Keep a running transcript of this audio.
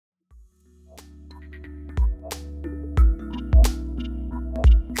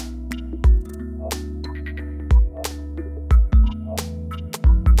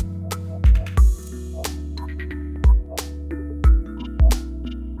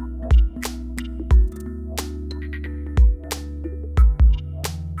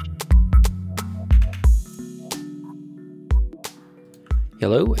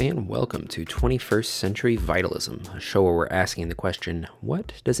Hello and welcome to 21st Century Vitalism, a show where we're asking the question,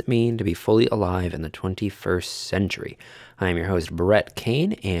 what does it mean to be fully alive in the 21st century? I am your host, Brett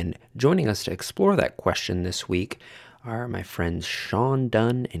Kane, and joining us to explore that question this week are my friends Sean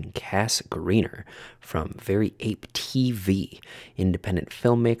Dunn and Cass Greener from Very Ape TV, independent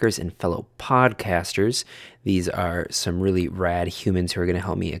filmmakers and fellow podcasters. These are some really rad humans who are going to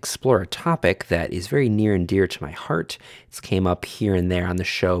help me explore a topic that is very near and dear to my heart. It's came up here and there on the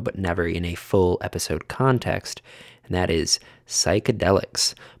show, but never in a full episode context, and that is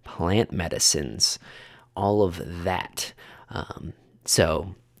psychedelics, plant medicines, all of that.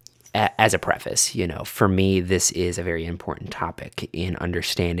 So as a preface, for me, this is a very important topic in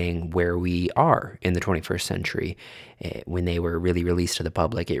understanding where we are in the 21st century. When they were really released to the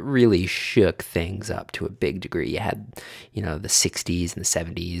public, it really shook things up to a big degree. You had, the 60s and the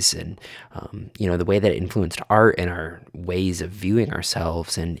 70s and, the way that it influenced art and our ways of viewing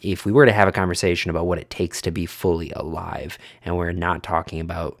ourselves. And if we were to have a conversation about what it takes to be fully alive, and we're not talking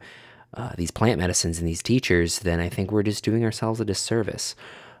about these plant medicines and these teachers, then I think we're just doing ourselves a disservice.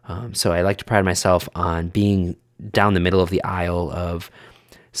 So I like to pride myself on being down the middle of the aisle of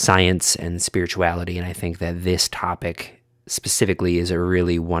science and spirituality, and I think that this topic specifically is a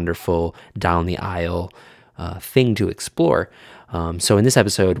really wonderful down the aisle thing to explore. So in this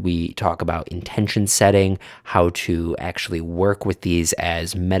episode, we talk about intention setting, how to actually work with these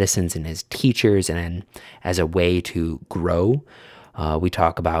as medicines and as teachers and as a way to grow. We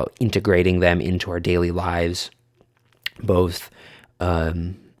talk about integrating them into our daily lives, both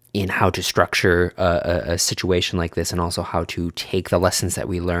in how to structure a situation like this, and also how to take the lessons that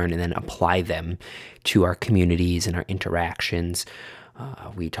we learn and then apply them to our communities and our interactions.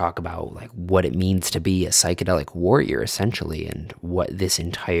 We talk about what it means to be a psychedelic warrior, essentially, and what this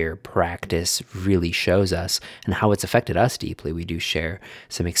entire practice really shows us and how it's affected us deeply. We do share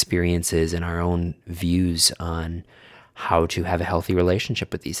some experiences and our own views on how to have a healthy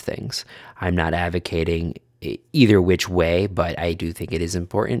relationship with these things. I'm not advocating either which way, but I do think it is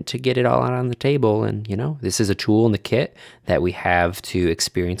important to get it all out on the table. And, this is a tool in the kit that we have to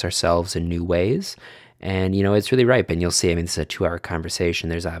experience ourselves in new ways. And, it's really ripe. And you'll see, this is a 2-hour conversation.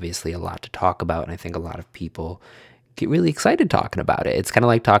 There's obviously a lot to talk about. And I think a lot of people get really excited talking about it. It's kind of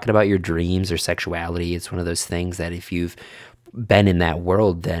like talking about your dreams or sexuality. It's one of those things that if you've been in that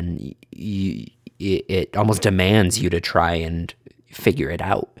world, then it almost demands you to try and figure it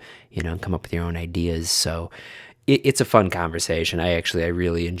out, and come up with your own ideas. So it's a fun conversation. I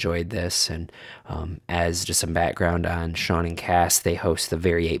really enjoyed this. And as just some background on Sean and Cass, they host the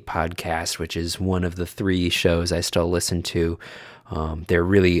Very Ape podcast, which is one of the 3 shows I still listen to. They're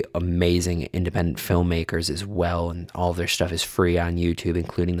really amazing independent filmmakers as well, and all of their stuff is free on YouTube,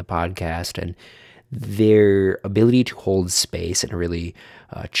 including the podcast. And their ability to hold space in a really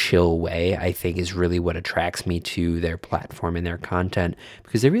chill way, I think, is really what attracts me to their platform and their content,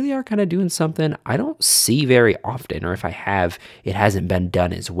 because they really are kind of doing something I don't see very often, or if I have, it hasn't been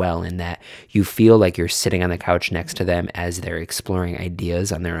done as well, in that you feel like you're sitting on the couch next to them as they're exploring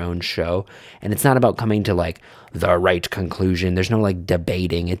ideas on their own show. And it's not about coming to the right conclusion. There's no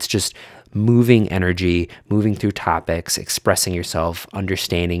debating. It's just moving energy, moving through topics, expressing yourself,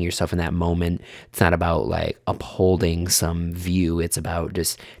 understanding yourself in that moment. It's not about upholding some view. It's about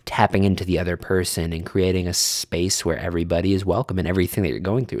just tapping into the other person and creating a space where everybody is welcome and everything that you're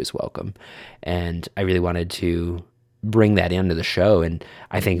going through is welcome. And I really wanted to bring that into the show. And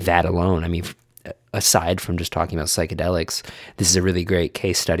I think that alone, aside from just talking about psychedelics, this is a really great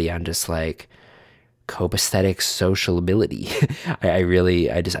case study on just copaesthetic sociability.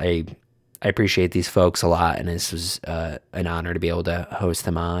 I appreciate these folks a lot, and this was an honor to be able to host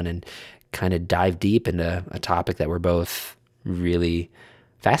them on and kind of dive deep into a topic that we're both really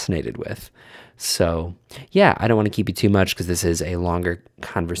fascinated with. So, yeah, I don't want to keep you too much because this is a longer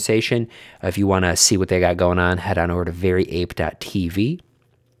conversation. If you want to see what they got going on, head on over to veryape.tv.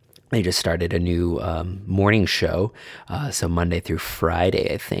 They just started a new morning show, so Monday through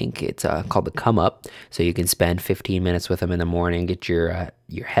Friday, I think. It's called The Come Up, so you can spend 15 minutes with them in the morning, get your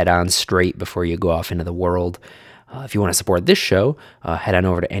head on straight before you go off into the world. If you want to support this show, head on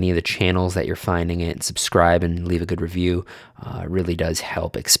over to any of the channels that you're finding it, subscribe and leave a good review. It really does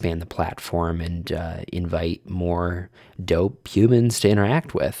help expand the platform and invite more dope humans to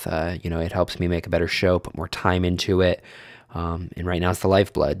interact with. It helps me make a better show, put more time into it. And right now it's the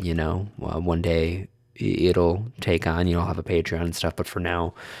lifeblood, one day it'll take on, I'll have a Patreon and stuff, but for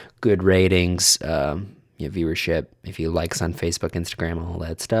now, good ratings, viewership, if you like us on Facebook, Instagram, all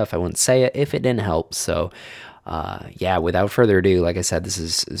that stuff. I wouldn't say it if it didn't help. So Yeah, without further ado, like I said, this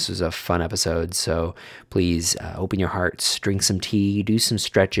is a fun episode. So please open your hearts, drink some tea, do some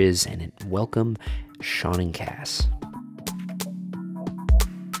stretches, and welcome Sean and Cass.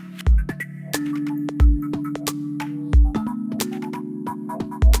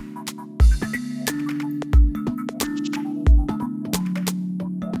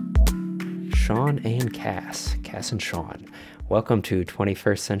 Sean and Cass and Sean. Welcome to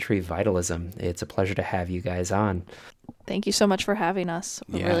 21st Century Vitalism. It's a pleasure to have you guys on. Thank you so much for having us.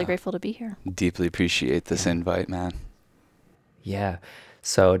 We're really grateful to be here. Deeply appreciate this invite, man. Yeah.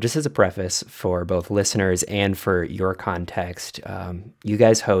 So just as a preface for both listeners and for your context, you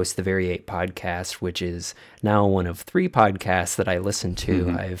guys host the Very 8 podcast, which is now one of 3 podcasts that I listen to.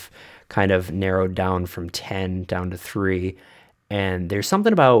 Mm-hmm. I've kind of narrowed down from 10 down to 3. And there's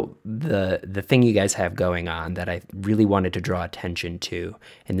something about the thing you guys have going on that I really wanted to draw attention to.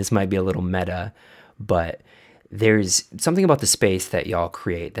 And this might be a little meta, but there's something about the space that y'all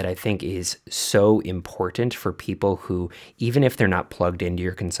create that I think is so important for people who, even if they're not plugged into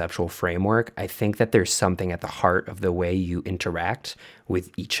your conceptual framework, I think that there's something at the heart of the way you interact with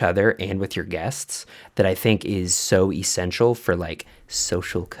each other and with your guests that I think is so essential for like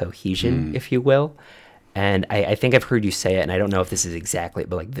social cohesion, if you will. And I think I've heard you say it, and I don't know if this is exactly it,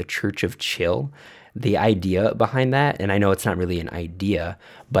 but like the Church of Chill, the idea behind that, and I know it's not really an idea,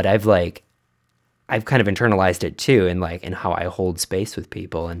 but I've kind of internalized it too, in how I hold space with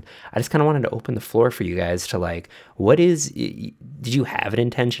people. And I just kind of wanted to open the floor for you guys to did you have an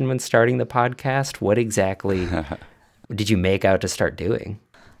intention when starting the podcast? What exactly did you make out to start doing?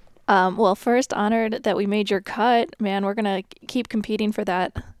 Well, first, honored that we made your cut. Man, we're going to keep competing for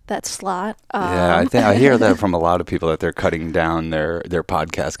that slot. I hear that from a lot of people that they're cutting down their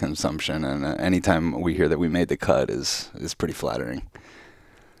podcast consumption. And anytime we hear that we made the cut is pretty flattering.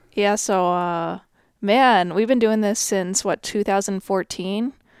 Yeah, so, man, we've been doing this since,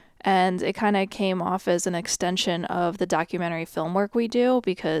 2014? And it kind of came off as an extension of the documentary film work we do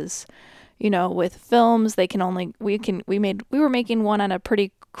because, with films, we were making one on a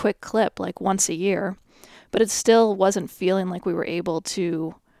pretty quick clip, like once a year, but it still wasn't feeling like we were able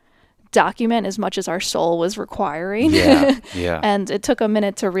to document as much as our soul was requiring. Yeah. And it took a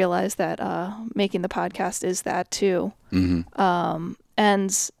minute to realize that making the podcast is that too. Mm-hmm.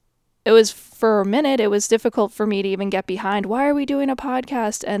 And it was, for a minute, it was difficult for me to even get behind, why are we doing a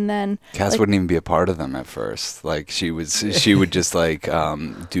podcast? And then Cass wouldn't even be a part of them at first. Like she would just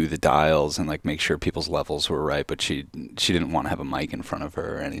do the dials and make sure people's levels were right, but she didn't want to have a mic in front of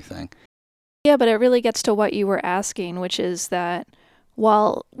her or anything. Yeah, but it really gets to what you were asking, which is that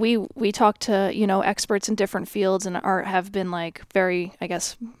while we talk to, experts in different fields and have been very, I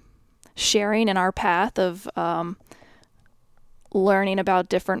guess, sharing in our path of learning about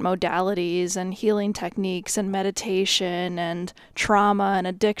different modalities and healing techniques and meditation and trauma and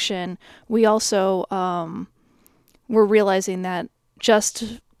addiction, we also were realizing that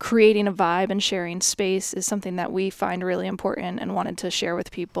just creating a vibe and sharing space is something that we find really important and wanted to share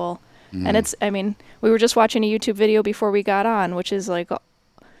with people. And we were just watching a YouTube video before we got on, which is a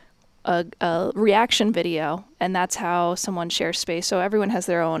reaction video, and that's how someone shares space. So everyone has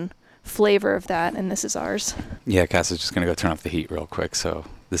their own flavor of that, and this is ours. Yeah, Cass is just going to go turn off the heat real quick, so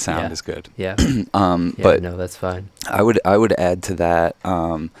the sound is good. Yeah. But no, that's fine. I would add to that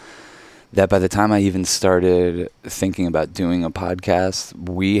that by the time I even started thinking about doing a podcast,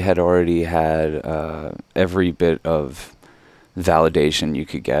 we had already had every bit of validation you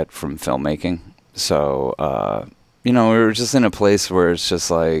could get from filmmaking. So, we were just in a place where it's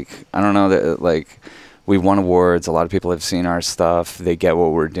just I don't know, that we won awards. A lot of people have seen our stuff. They get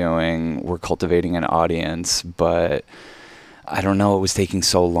what we're doing. We're cultivating an audience, but I don't know, it was taking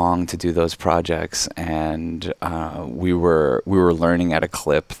so long to do those projects. And we were learning at a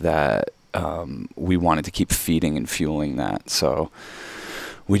clip that we wanted to keep feeding and fueling that. So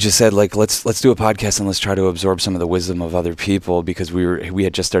we just said, let's do a podcast and let's try to absorb some of the wisdom of other people, because we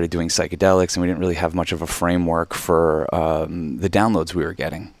had just started doing psychedelics and we didn't really have much of a framework for the downloads we were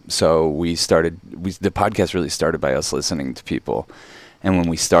getting. So the podcast really started by us listening to people. And when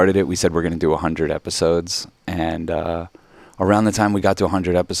we started it, we said we're going to do 100 episodes. And around the time we got to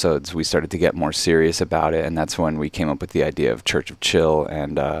 100 episodes, we started to get more serious about it. And that's when we came up with the idea of Church of Chill.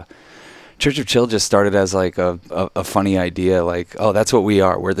 And Church of Chill just started as a funny idea, that's what we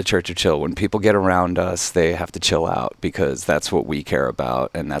are. We're the Church of Chill. When people get around us, they have to chill out because that's what we care about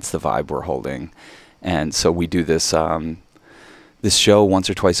and that's the vibe we're holding. And so we do this this show once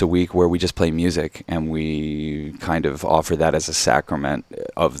or twice a week where we just play music, and we kind of offer that as a sacrament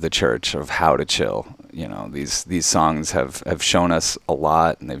of the church of how to chill. These songs have shown us a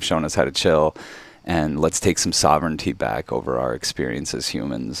lot, and they've shown us how to chill. and let's take some sovereignty back over our experience as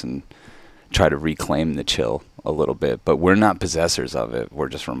humans and try to reclaim the chill a little bit. But we're not possessors of it. We're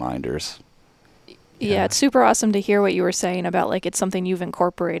just reminders. Yeah, it's super awesome to hear what you were saying about like it's something you've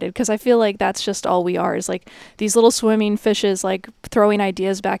incorporated, because I feel like that's just all we are, is like these little swimming fishes like throwing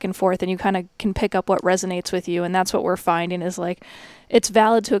ideas back and forth, and you kind of can pick up what resonates with you. And that's what we're finding is like it's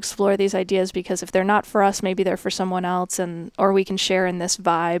valid to explore these ideas, because if they're not for us, maybe they're for someone else, and or we can share in this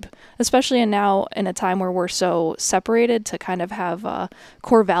vibe, especially in now in a time where we're so separated, to kind of have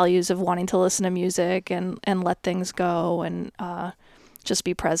core values of wanting to listen to music and let things go and just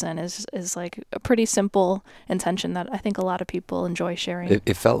be present is like a pretty simple intention that I think a lot of people enjoy sharing.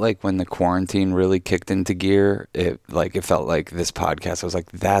 It felt like when the quarantine really kicked into gear, it felt like this podcast, I was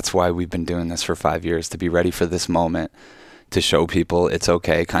like, that's why we've been doing this for 5 years, to be ready for this moment, to show people it's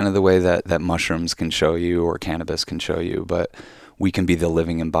okay, kind of the way that mushrooms can show you or cannabis can show you, but we can be the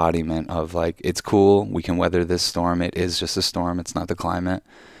living embodiment of like, it's cool, we can weather this storm, it is just a storm, it's not the climate.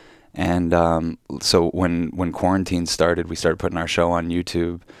 And so when quarantine started, we started putting our show on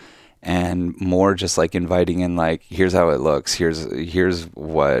YouTube, and more just like inviting in like, here's how it looks, here's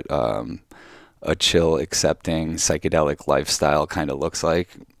what a chill, accepting psychedelic lifestyle kind of looks like.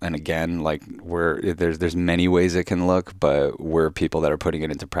 And again, like there's many ways it can look, but we're people that are putting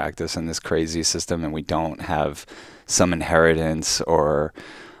it into practice in this crazy system, and we don't have some inheritance or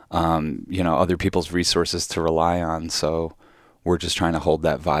other people's resources to rely on. So we're just trying to hold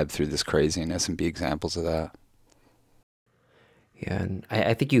that vibe through this craziness and be examples of that. Yeah, and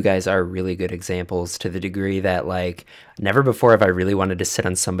I think you guys are really good examples, to the degree that like never before have I really wanted to sit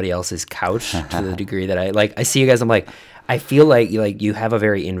on somebody else's couch to the degree that I see you guys, I'm like, I feel like you have a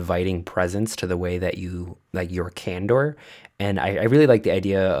very inviting presence to the way that you like your candor. And I really like the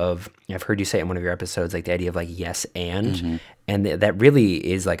idea of, I've heard you say it in one of your episodes, like the idea of like yes and. Mm-hmm. And that really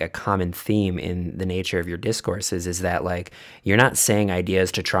is like a common theme in the nature of your discourses, is that like you're not saying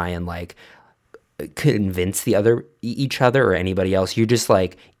ideas to try and like convince each other or anybody else. You're just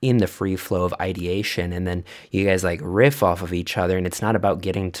like in the free flow of ideation, and then you guys like riff off of each other, and it's not about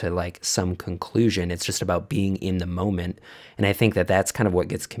getting to like some conclusion. It's just about being in the moment. And I think that that's kind of what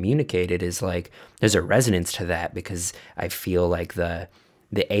gets communicated, is like there's a resonance to that, because I feel like the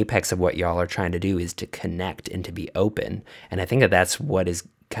apex of what y'all are trying to do is to connect and to be open. And I think that that's what is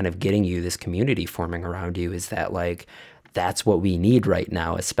kind of getting you this community forming around you, is that like that's what we need right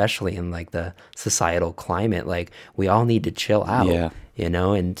now, especially in like the societal climate. Like we all need to chill out,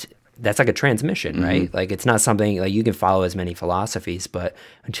 and that's like a transmission, right? Mm-hmm. Like it's not something like you can follow as many philosophies, but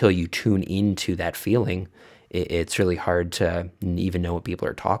until you tune into that feeling, it's really hard to even know what people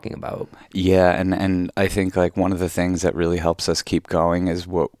are talking about. Yeah, and I think like one of the things that really helps us keep going is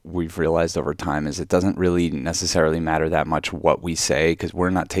what we've realized over time is it doesn't really necessarily matter that much what we say, because we're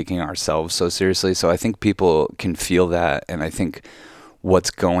not taking ourselves so seriously. So I think people can feel that, and I think what's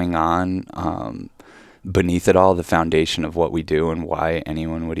going on beneath it all, the foundation of what we do and why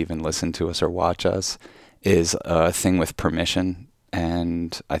anyone would even listen to us or watch us, is a thing with permission.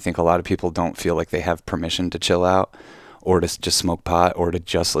 And I think a lot of people don't feel like they have permission to chill out, or to just smoke pot, or to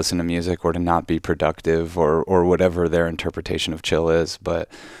just listen to music, or to not be productive, or whatever their interpretation of chill is. But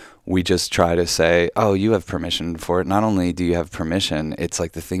we just try to say, oh, you have permission for it. Not only do you have permission, it's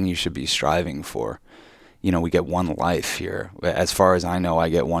like the thing you should be striving for. We get one life here. As far as I know, I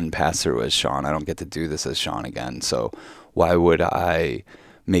get one pass through as Sean. I don't get to do this as Sean again. So why would I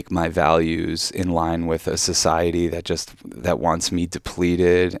make my values in line with a society that wants me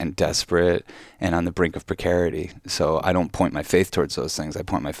depleted and desperate and on the brink of precarity? So I don't point my faith towards those things. I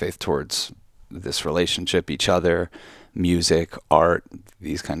point my faith towards this relationship, each other, music, art,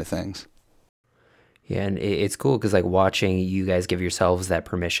 these kind of things. Yeah, and it's cool because like watching you guys give yourselves that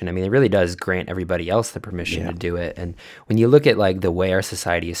permission, I mean, it really does grant everybody else the permission to do it. And when you look at like the way our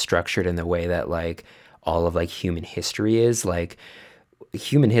society is structured and the way that like all of like human history is, like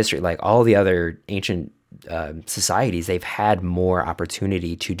human history, like all the other ancient societies, they've had more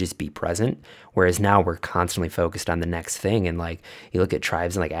opportunity to just be present, whereas now we're constantly focused on the next thing. And like you look at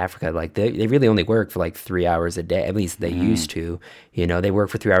tribes in like Africa, like they really only work for like 3 hours a day, at least they used to. They work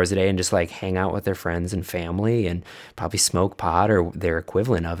for 3 hours a day and just like hang out with their friends and family and probably smoke pot or their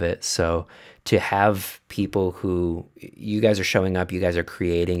equivalent of it. So to have people who, you guys are showing up, you guys are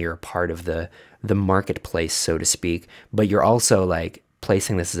creating, you're a part of the marketplace, so to speak, but you're also like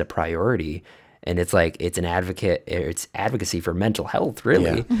placing this as a priority. And it's like it's advocacy for mental health,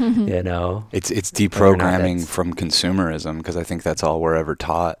 really. Yeah. It's deprogramming from consumerism, because I think that's all we're ever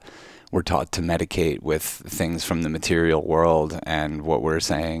taught. We're taught to medicate with things from the material world, and what we're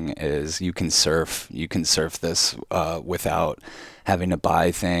saying is you can surf this without having to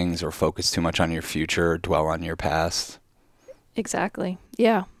buy things or focus too much on your future or dwell on your past. Exactly.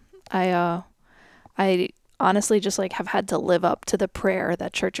 Yeah. I honestly just like have had to live up to the prayer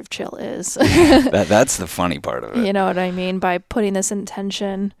that Church of Chill is. That's the funny part of it. You know what I mean? By putting this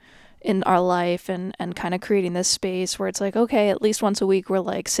intention in our life and kind of creating this space where it's like, okay, at least once a week we're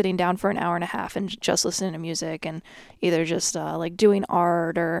like sitting down for an hour and a half and just listening to music and either just like doing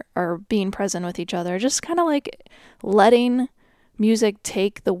art or being present with each other, just kind of like letting music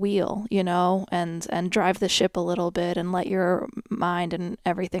take the wheel, you know, and drive the ship a little bit and let your mind and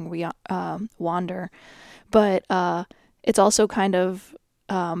everything wander. But it's also kind of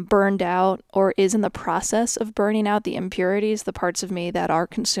burned out or is in the process of burning out the impurities, the parts of me that are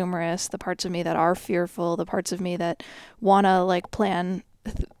consumerist, the parts of me that are fearful, the parts of me that want to like plan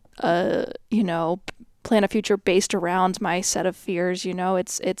a future based around my set of fears. You know,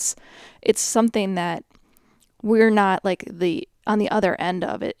 it's something that we're not like on the other end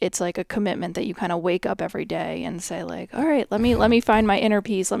of it. It's like a commitment that you kind of wake up every day and say like, all right, let me find my inner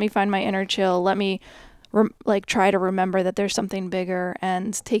peace. Let me find my inner chill. Let me try to remember that there's something bigger,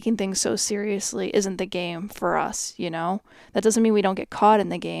 and taking things so seriously isn't the game for us, you know? That doesn't mean we don't get caught in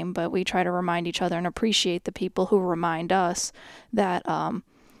the game, but we try to remind each other and appreciate the people who remind us that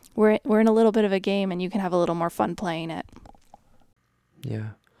we're in a little bit of a game and you can have a little more fun playing it.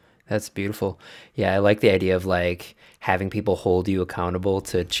 Yeah, that's beautiful. Yeah, I like the idea of like having people hold you accountable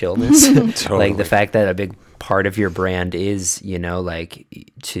to chillness. Totally. Like the fact that a big part of your brand is, you know, like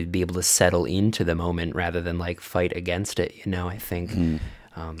to be able to settle into the moment rather than like fight against it. You know, I think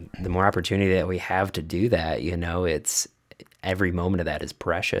the more opportunity that we have to do that, you know, it's every moment of that is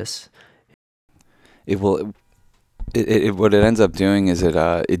precious. What it ends up doing is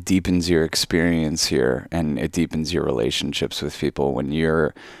it deepens your experience here, and it deepens your relationships with people when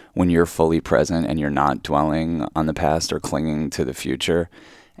you're fully present and you're not dwelling on the past or clinging to the future,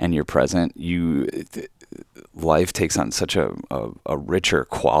 and you're present. Life takes on such a richer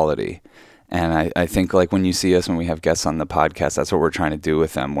quality. And I think like when you see us, when we have guests on the podcast, that's what we're trying to do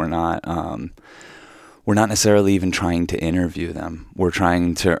with them. We're not necessarily even trying to interview them. We're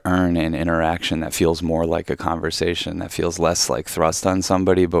trying to earn an interaction that feels more like a conversation, that feels less like thrust on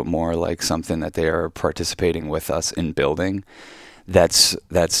somebody, but more like something that they are participating with us in building. That's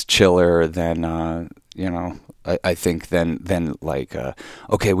chiller than, I think then like,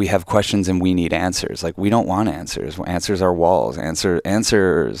 okay, we have questions and we need answers. Like we don't want answers. Answers are walls.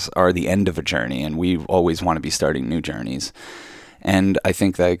 Answers are the end of a journey, and we always want to be starting new journeys. And I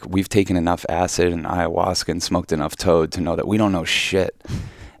think like we've taken enough acid and ayahuasca and smoked enough toad to know that we don't know shit.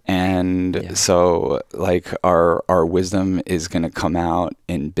 And so like our wisdom is going to come out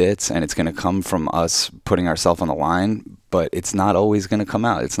in bits, and it's going to come from us putting ourselves on the line, but it's not always going to come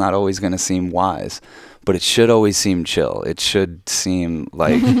out. It's not always going to seem wise, but it should always seem chill. It should seem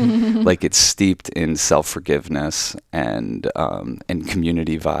like like it's steeped in self-forgiveness and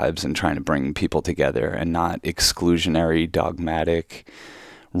community vibes and trying to bring people together, and not exclusionary, dogmatic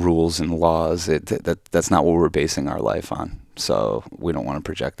rules and laws. That's not what we're basing our life on. So we don't want to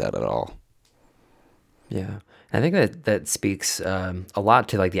project that at all. Yeah. I think that speaks a lot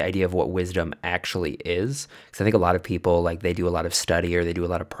to like the idea of what wisdom actually is. Because I think a lot of people like they do a lot of study or they do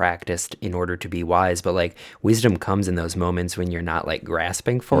a lot of practice in order to be wise. But like wisdom comes in those moments when you're not like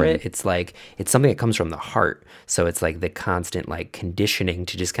grasping for it. It's like it's something that comes from the heart. So it's like the constant like conditioning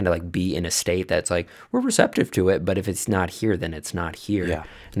to just kind of like be in a state that's like we're receptive to it. But if it's not here, then it's not here. Yeah.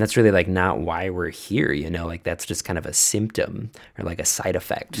 And that's really like not why we're here. You know, like that's just kind of a symptom or like a side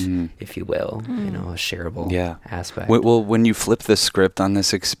effect, if you will. You know, a shareable. Yeah. Aspect. Well, when you flip the script on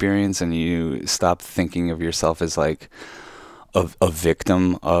this experience and you stop thinking of yourself as like a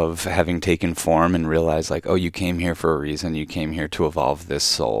victim of having taken form and realize like, oh, you came here for a reason. You came here to evolve this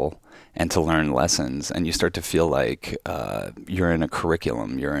soul and to learn lessons. And you start to feel like you're in a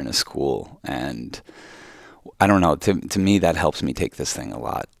curriculum, you're in a school. And I don't know, to me, that helps me take this thing a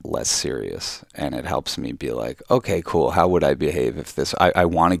lot less serious. And it helps me be like, okay, cool. How would I behave if this, I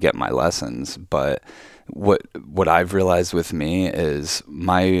want to get my lessons, but what I've realized with me is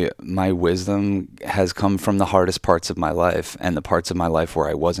my wisdom has come from the hardest parts of my life, and the parts of my life where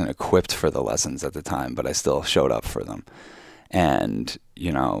I wasn't equipped for the lessons at the time, but I still showed up for them. And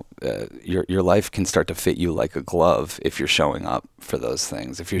you know, your life can start to fit you like a glove if you're showing up for those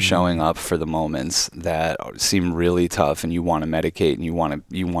things. If you're showing up for the moments that seem really tough, and you want to medicate, and you want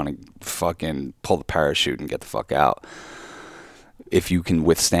to fucking pull the parachute and get the fuck out. If you can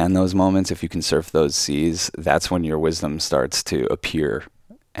withstand those moments, if you can surf those seas, that's when your wisdom starts to appear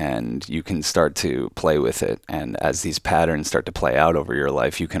and you can start to play with it. And as these patterns start to play out over your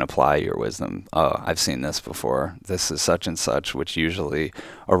life, you can apply your wisdom. Oh, I've seen this before. This is such and such, which usually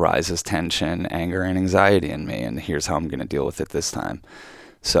arises tension, anger, and anxiety in me. And here's how I'm going to deal with it this time.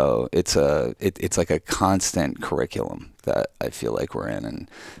 So it's like a constant curriculum that I feel like we're in, and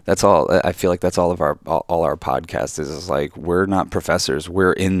that's all. I feel like that's all our podcast is like, we're not professors.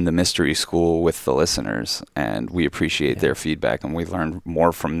 We're in the mystery school with the listeners, and we appreciate their feedback, and we learn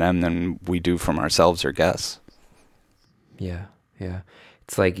more from them than we do from ourselves or guests. Yeah.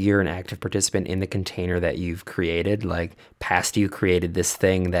 It's like you're an active participant in the container that you've created. Like past you created this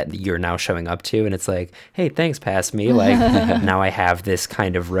thing that you're now showing up to, and it's like, hey, thanks, past me. Like now I have this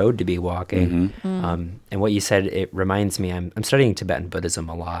kind of road to be walking. And what you said, it reminds me, I'm studying Tibetan Buddhism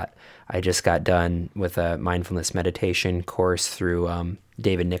a lot. I just got done with a mindfulness meditation course through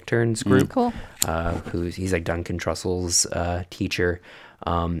David Nichtern's group. Cool. He's like Duncan Trussell's teacher.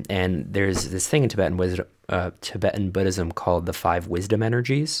 And there's this thing in Tibetan Buddhism called the 5 wisdom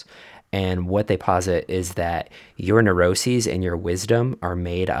energies. And what they posit is that your neuroses and your wisdom are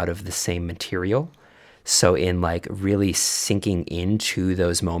made out of the same material. So in like really sinking into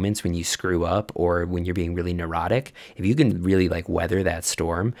those moments when you screw up or when you're being really neurotic, if you can really like weather that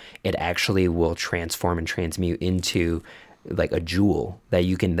storm, it actually will transform and transmute into like a jewel that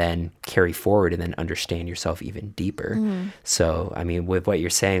you can then carry forward and then understand yourself even deeper. So, I mean, with what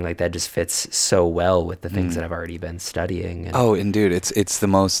you're saying, like that just fits so well with the things that I've already been studying. And dude, it's the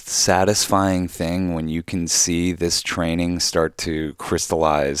most satisfying thing when you can see this training start to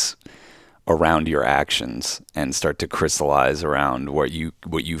crystallize around your actions and start to crystallize around what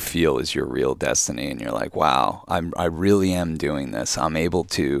you feel is your real destiny. And you're like, wow, I really am doing this. I'm able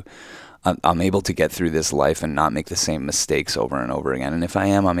to get through this life and not make the same mistakes over and over again. And if I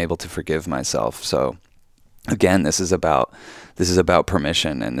am, I'm able to forgive myself. So again, this is about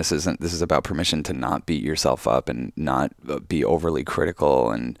permission, and this is about permission to not beat yourself up and not be overly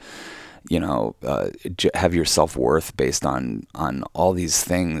critical, and have your self-worth based on all these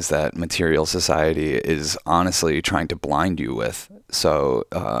things that material society is honestly trying to blind you with. So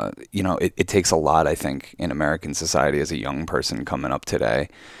it takes a lot, I think, in American society as a young person coming up today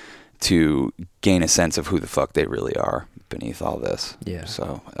to gain a sense of who the fuck they really are beneath all this. Yeah.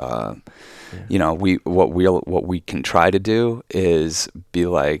 So, what we can try to do is be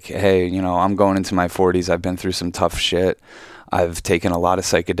like, hey, I'm going into my 40s. I've been through some tough shit. I've taken a lot of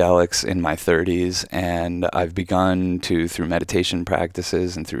psychedelics in my 30s, and I've begun to, through meditation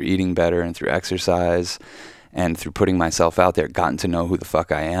practices and through eating better and through exercise and through putting myself out there, gotten to know who the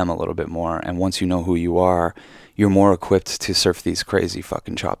fuck I am a little bit more. And once you know who you are, you're more equipped to surf these crazy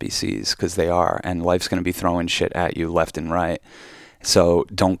fucking choppy seas, because they are, and life's going to be throwing shit at you left and right. So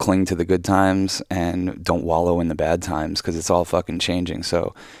don't cling to the good times and don't wallow in the bad times, because it's all fucking changing.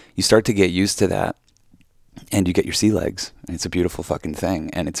 So you start to get used to that, and you get your sea legs, and it's a beautiful fucking thing.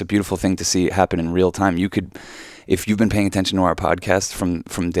 And it's a beautiful thing to see happen in real time. You could, if you've been paying attention to our podcast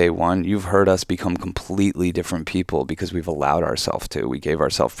from day one, you've heard us become completely different people because we've allowed ourselves to. We gave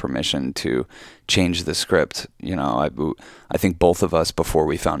ourselves permission to change the script. I think both of us, before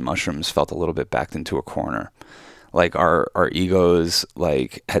we found mushrooms, felt a little bit backed into a corner. Like our egos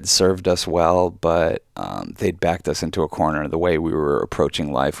like had served us well, but they'd backed us into a corner. The way we were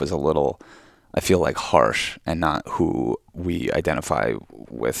approaching life was a little, I feel like, harsh and not who we identify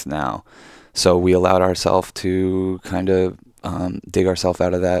with now. So we allowed ourselves to kind of dig ourselves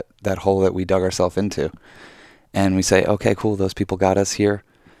out of that hole that we dug ourselves into. And we say, okay, cool, those people got us here,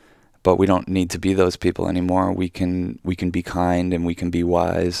 but we don't need to be those people anymore. We can be kind, and we can be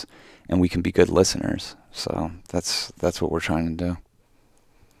wise, and we can be good listeners. So that's what we're trying to do.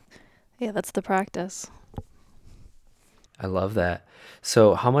 Yeah, that's the practice. I love that.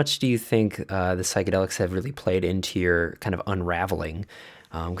 So how much do you think the psychedelics have really played into your kind of unraveling?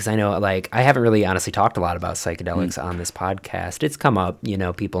 Because I know, like, I haven't really honestly talked a lot about psychedelics on this podcast. It's come up,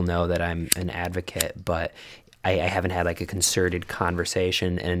 people know that I'm an advocate, but I haven't had like a concerted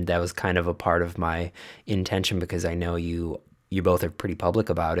conversation, and that was kind of a part of my intention, because I know you both are pretty public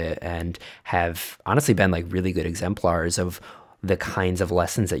about it and have honestly been like really good exemplars of the kinds of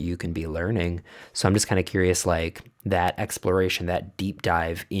lessons that you can be learning. So I'm just kind of curious, like that exploration, that deep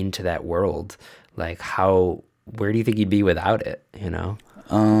dive into that world, like where do you think you'd be without it,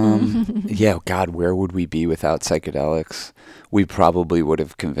 Yeah, God, where would we be without psychedelics? We probably would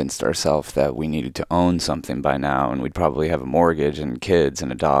have convinced ourselves that we needed to own something by now, and we'd probably have a mortgage and kids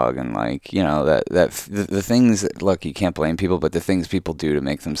and a dog, and the things that, look, you can't blame people, but the things people do to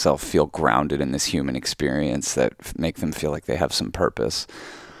make themselves feel grounded in this human experience that make them feel like they have some purpose.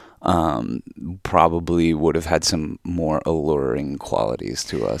 probably would have had some more alluring qualities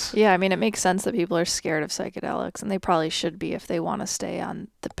to us. Yeah, I mean, it makes sense that people are scared of psychedelics, and they probably should be if they want to stay on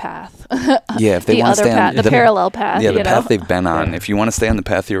the path. Yeah, if they want to stay on the parallel path. Yeah, the you path know? they've been on. Yeah. If you want to stay on the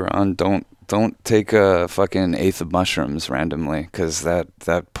path you're on, don't take a fucking eighth of mushrooms randomly, because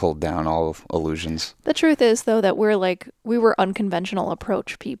that pulled down all illusions. The truth is, though, that we were unconventional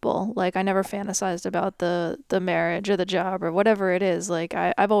approach people. Like, I never fantasized about the marriage or the job or whatever it is. Like,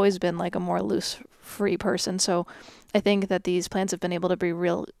 I've always been like a more loose, free person. So I think that these plants have been able to be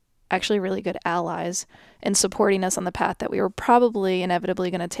actually really good allies in supporting us on the path that we were probably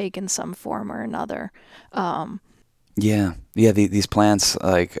inevitably going to take in some form or another. Yeah. These plants,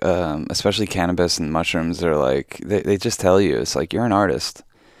 like especially cannabis and mushrooms, are like they just tell you, it's like, you're an artist.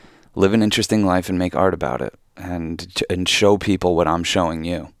 Live an interesting life and make art about it, and show people what I'm showing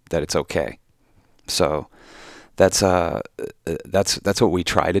you, that it's okay. So that's what we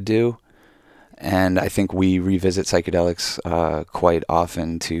try to do, and I think we revisit psychedelics quite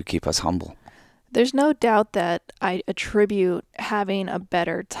often to keep us humble. There's no doubt that I attribute having a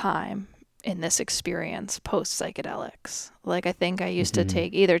better time in this experience post psychedelics. Like, I think I used to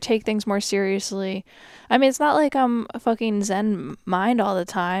take things more seriously. I mean, it's not like I'm a fucking Zen mind all the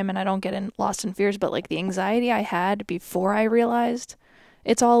time and I don't get lost in fears, but like the anxiety I had before I realized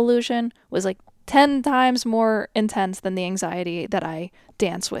it's all illusion was like 10 times more intense than the anxiety that I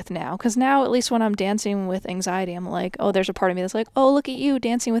dance with now. Because now, at least when I'm dancing with anxiety, I'm like, oh, there's a part of me that's like, oh, look at you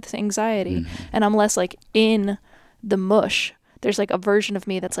dancing with anxiety. And I'm less like in the mush. There's like a version of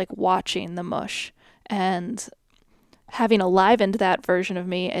me that's like watching the mush, and having enlivened that version of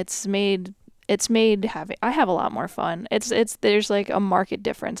me, I have a lot more fun. There's like a marked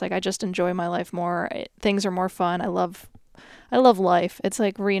difference. Like, I just enjoy my life more. Things are more fun. I love life. It's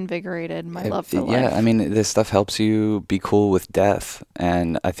like reinvigorated my love for life. Yeah, I mean, this stuff helps you be cool with death,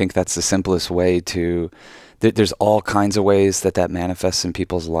 and I think that's the simplest way to. There's all kinds of ways that manifests in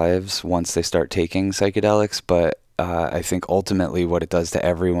people's lives once they start taking psychedelics, but I think ultimately what it does to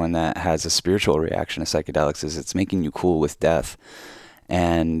everyone that has a spiritual reaction to psychedelics is it's making you cool with death.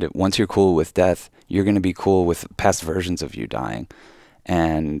 And once you're cool with death, you're going to be cool with past versions of you dying.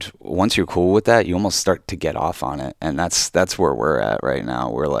 And once you're cool with that, you almost start to get off on it. And that's where we're at right now.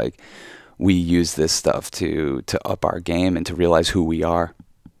 We're like, we use this stuff to up our game and to realize who we are.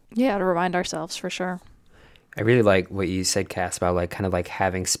 Yeah, to remind ourselves, for sure. I really like what you said, Cass, about like kind of like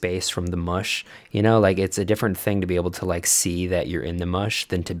having space from the mush. You know, like it's a different thing to be able to like see that you're in the mush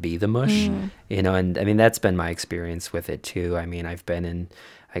than to be the mush. You know, and I mean, that's been my experience with it too. I mean, I've been in,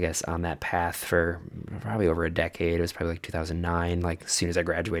 I guess, on that path for probably over a decade. It was probably like 2009, like as soon as I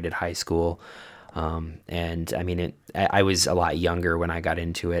graduated high school. And I mean, I was a lot younger when I got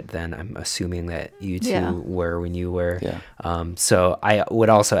into it than I'm assuming that you two were when you were. Yeah. So I would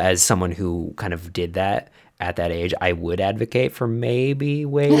also, as someone who kind of did that at that age, I would advocate for maybe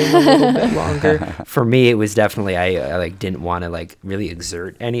waiting a little bit longer. For me, it was definitely, I like didn't want to like really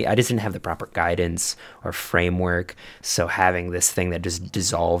exert I just didn't have the proper guidance or framework. So having this thing that just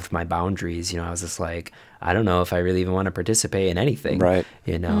dissolved my boundaries, you know, I was just like, I don't know if I really even want to participate in anything. Right.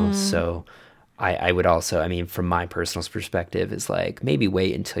 You know, so I would also, I mean, from my personal perspective, is like maybe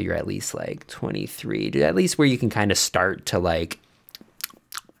wait until you're at least like 23, at least where you can kind of start to like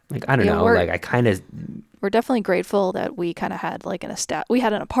I don't know, like I kind of. We're definitely grateful that we kind of had like we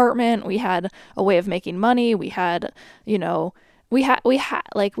had an apartment, we had a way of making money, we had, you know, we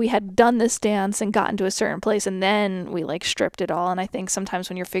had done this dance and gotten to a certain place, and then we like stripped it all. And I think sometimes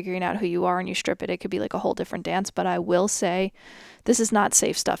when you're figuring out who you are and you strip it, it could be like a whole different dance. But I will say, this is not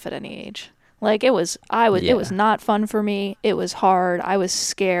safe stuff at any age. Like it was not fun for me. It was hard. I was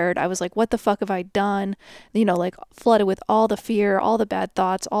scared. I was like, what the fuck have I done? You know, like flooded with all the fear, all the bad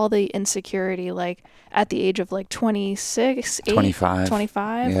thoughts, all the insecurity, like at the age of like 26, 25.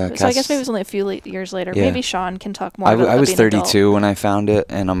 25. Yeah, so I guess maybe it was only a few years later. Yeah. Maybe Sean can talk more I about was being 32 when I found it,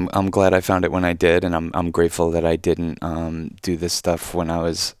 and I'm glad I found it when I did, and I'm grateful that I didn't do this stuff when I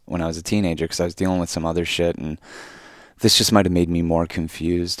was a teenager, because I was dealing with some other shit, and this just might have made me more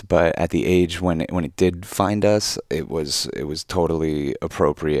confused. But at the age when it did find us, it was totally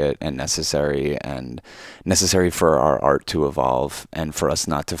appropriate and necessary for our art to evolve, and for us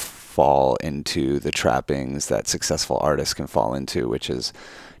not to fall into the trappings that successful artists can fall into, which is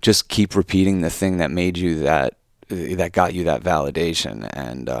just keep repeating the thing that made you that got you that validation.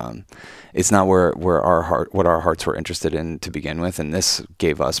 And it's not what our hearts were interested in to begin with, and this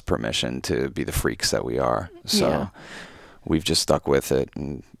gave us permission to be the freaks that we are. So we've just stuck with it.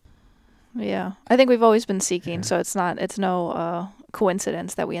 And yeah, I think we've always been seeking, so it's no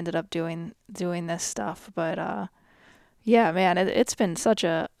coincidence that we ended up doing this stuff. But Yeah, man, it's been such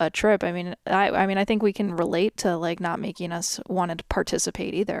a trip. I mean, I think we can relate to like not making us want to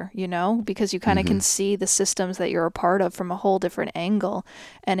participate either, you know, because you kind of can see the systems that you're a part of from a whole different angle,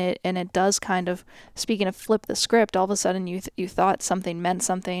 and it does kind of, speaking of flip the script, all of a sudden you thought something meant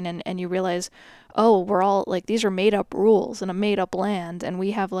something, and you realize, oh, we're all like, these are made up rules in a made up land, and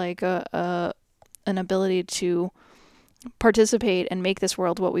we have like an ability to participate and make this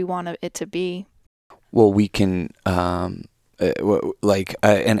world what we want it to be. Well, we can, and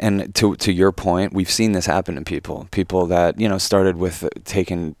to your point, we've seen this happen to people that, you know, started with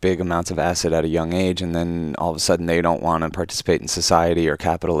taking big amounts of acid at a young age, and then all of a sudden they don't want to participate in society or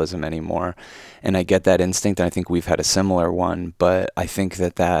capitalism anymore. And I get that instinct, and I think we've had a similar one, but I think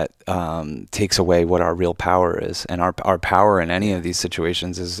that takes away what our real power is. And our power in any of these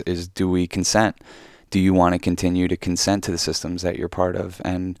situations is do we consent? Do you want to continue to consent to the systems that you're part of?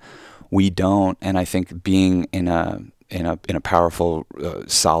 And we don't, and I think being in a powerful,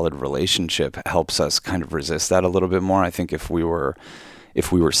 solid relationship helps us kind of resist that a little bit more. I think if we were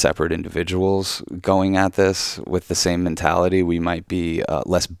separate individuals going at this with the same mentality, we might be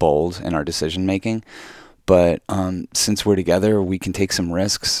less bold in our decision making. But since we're together, we can take some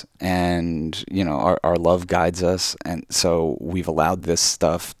risks, and you know, our love guides us, and so we've allowed this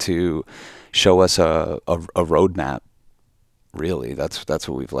stuff to show us a roadmap. Really, that's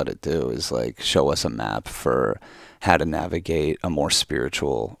what we've let it do, is like show us a map for how to navigate a more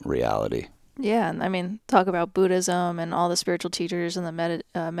spiritual reality. Yeah, and I mean, talk about Buddhism and all the spiritual teachers and the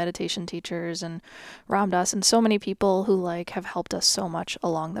meditation teachers and Ram Dass and so many people who like have helped us so much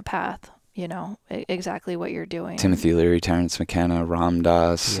along the path. You know, exactly what you're doing. Timothy Leary, Terence McKenna, Ram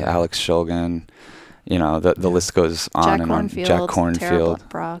Dass, Alex Shulgin. You know, the list goes on and on. Jack Kornfield. Tara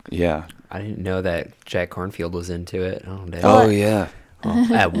Brach. Yeah. I didn't know that Jack Kornfield was into it. Oh, yeah.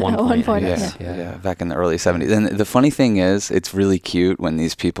 Well, at one point, yeah, back in the early 70s. And the funny thing is, it's really cute when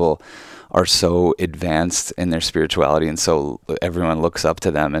these people are so advanced in their spirituality, and so everyone looks up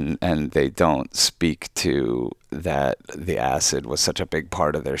to them, and they don't speak to that the acid was such a big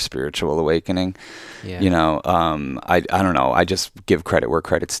part of their spiritual awakening. You know, I don't know. I just give credit where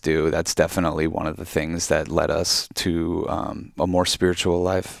credit's due. That's definitely one of the things that led us to a more spiritual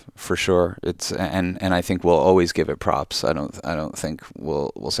life, for sure. It's and I think we'll always give it props. I don't think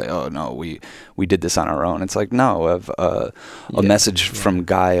we'll say, oh no, we did this on our own. It's like, no, a message from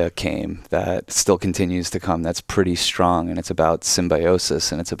Gaia came that still continues to come. That's pretty strong, and it's about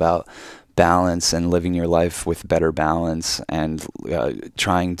symbiosis, and it's about balance and living your life with better balance, and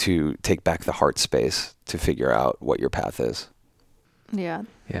trying to take back the heart space to figure out what your path is. Yeah,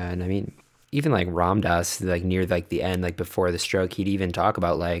 and I mean, even like Ram Dass, like near like the end, like before the stroke, he'd even talk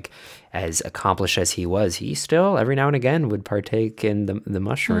about like, as accomplished as he was, he still every now and again would partake in the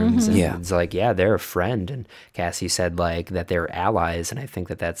mushrooms. And it's like, yeah, they're a friend. And Cassie said like that they're allies, and I think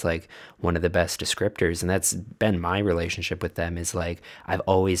that that's like one of the best descriptors. And that's been my relationship with them, is like I've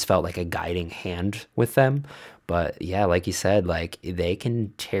always felt like a guiding hand with them. But yeah, like you said, like they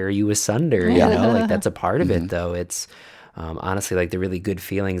can tear you asunder, you know, like that's a part of it though. It's honestly, like the really good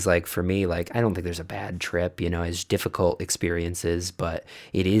feelings, like for me, like I don't think there's a bad trip, you know, as difficult experiences, but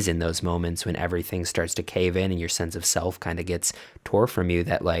it is in those moments when everything starts to cave in and your sense of self kind of gets tore from you,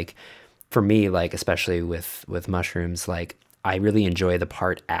 that like for me, like especially with mushrooms, like I really enjoy the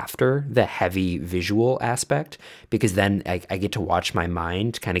part after the heavy visual aspect, because then I get to watch my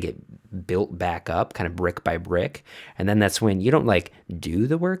mind kind of get built back up, kind of brick by brick. And then that's when you don't like do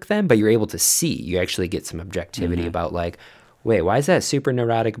the work then, but you're able to see, you actually get some objectivity about like, wait, why is that super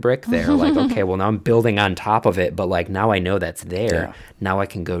neurotic brick there? Like, okay, well now I'm building on top of it, but like now I know that's there. Yeah. Now I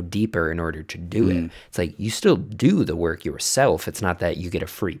can go deeper in order to do it. It's like you still do the work yourself. It's not that you get a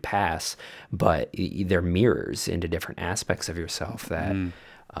free pass, but they're mirrors into different aspects of yourself that,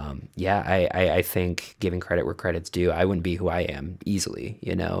 I think giving credit where credit's due, I wouldn't be who I am easily,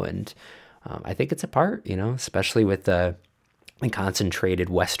 you know, and I think it's a part, you know, especially with the concentrated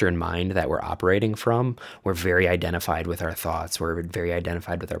Western mind that we're operating from. We're very identified with our thoughts. We're very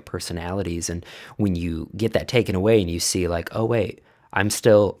identified with our personalities. And when you get that taken away and you see like, oh, wait, I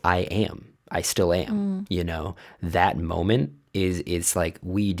still am, you know, that moment is like,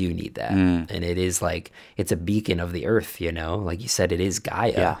 we do need that. And it is like, it's a beacon of the earth, you know, like you said, it is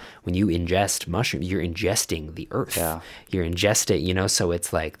Gaia. Yeah. When you ingest mushrooms, you're ingesting the earth. Yeah. You're ingesting, you know, so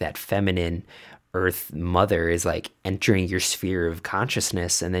it's like that feminine Earth Mother is like entering your sphere of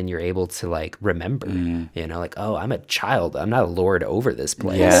consciousness, and then you're able to like remember, you know, like, oh, I'm a child. I'm not a lord over this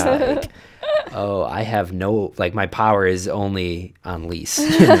place. Yeah. Like, oh, I have no, like my power is only on lease.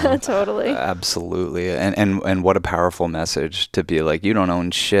 You know? Totally. Absolutely. And what a powerful message to be like, you don't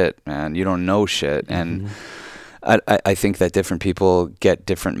own shit, man. You don't know shit. And I think that different people get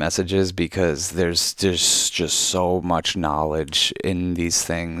different messages because there's just so much knowledge in these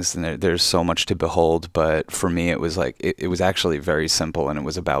things, and there's so much to behold. But for me, it was like it was actually very simple, and it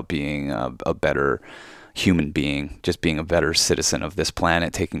was about being a better human being, just being a better citizen of this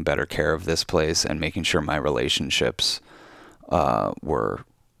planet, taking better care of this place, and making sure my relationships were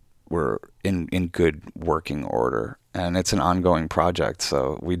in good working order. And it's an ongoing project.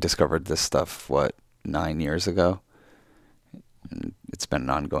 So we discovered this stuff 9 years ago. And it's been an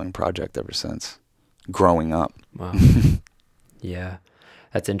ongoing project ever since. Growing up. Wow. Yeah.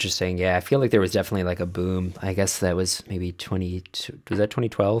 That's interesting. Yeah, I feel like there was definitely like a boom. I guess that was maybe was that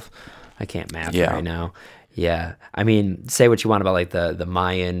 2012? I can't math right now. Yeah. I mean, say what you want about like the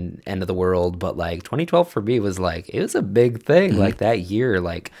Mayan end of the world, but like 2012 for me was like, it was a big thing. Like that year,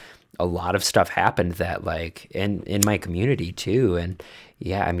 like a lot of stuff happened that like in my community too. And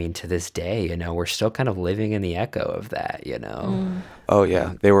yeah, I mean, to this day, you know, we're still kind of living in the echo of that, you know? Oh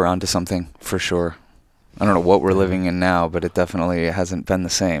yeah. They were onto something for sure. I don't know what we're living in now, but it definitely hasn't been the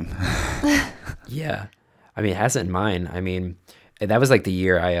same. Yeah. I mean, it hasn't in mine. I mean, that was like the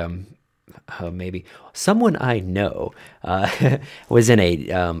year I maybe someone I know was in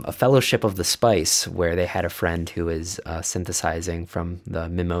a fellowship of the spice where they had a friend who was synthesizing from the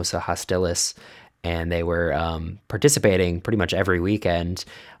Mimosa hostilis, and they were participating pretty much every weekend,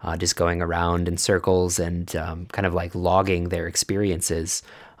 just going around in circles and kind of like logging their experiences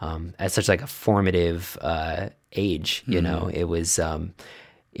at such like a formative age. You know, it was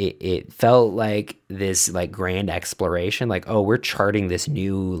it felt like this like grand exploration, like, oh, we're charting this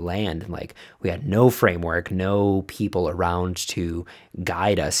new land, and like we had no framework, no people around to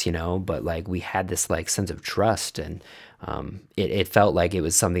guide us, you know, but like we had this like sense of trust, and it felt like it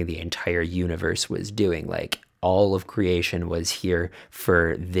was something the entire universe was doing. Like all of creation was here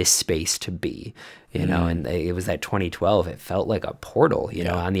for this space to be, you know. And it was that 2012, it felt like a portal, you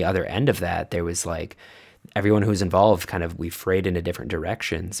know. On the other end of that, there was like everyone who's involved kind of, we frayed into different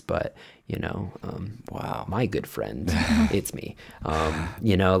directions, but you know, wow, my good friend, it's me,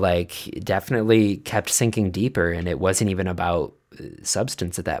 you know, like definitely kept sinking deeper, and it wasn't even about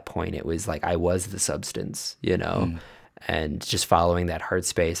substance at that point. It was like I was the substance, you know. And just following that heart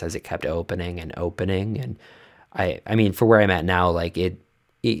space as it kept opening. And I mean, for where I'm at now, like it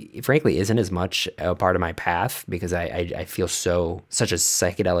frankly isn't as much a part of my path, because I feel such a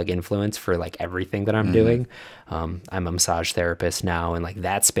psychedelic influence for like everything that I'm doing. I'm a massage therapist now, and like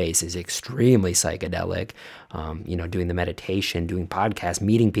that space is extremely psychedelic. You know, doing the meditation, doing podcasts,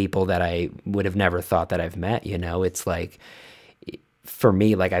 meeting people that I would have never thought that I've met, you know. It's like, for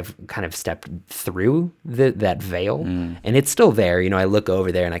me, like I've kind of stepped through that veil, and it's still there. You know, I look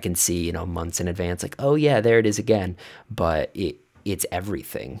over there and I can see, you know, months in advance, like, oh yeah, there it is again. But it's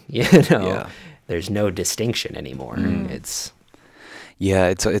everything, you know. Yeah. There's no distinction anymore. It's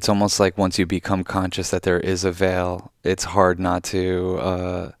almost like once you become conscious that there is a veil, it's hard not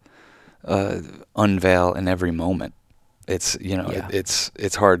to unveil in every moment. It's, you know,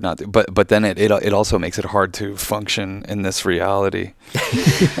 it's hard not to, but then it also makes it hard to function in this reality.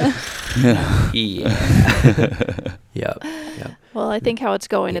 Yep. Well, I think how it's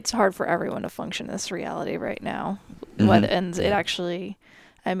going, it's hard for everyone to function in this reality right now. And it actually,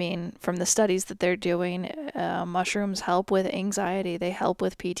 I mean, from the studies that they're doing, mushrooms help with anxiety, they help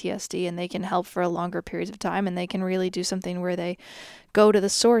with PTSD, and they can help for longer periods of time, and they can really do something where they go to the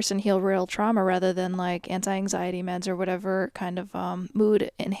source and heal real trauma, rather than like anti-anxiety meds or whatever kind of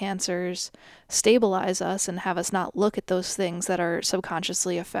mood enhancers stabilize us and have us not look at those things that are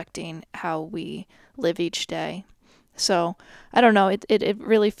subconsciously affecting how we live each day. So I don't know, it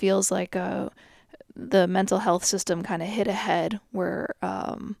really feels like the mental health system kind of hit a head where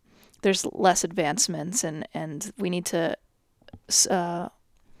there's less advancements, and we need to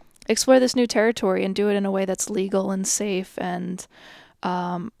explore this new territory and do it in a way that's legal and safe. And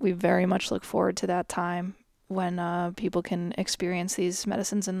we very much look forward to that time when people can experience these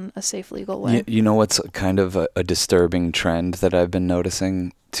medicines in a safe, legal way. You know what's kind of a disturbing trend that I've been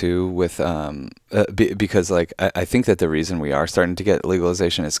noticing too, with because like I think that the reason we are starting to get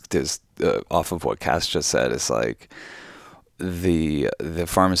legalization is off of what Cass just said. Is like the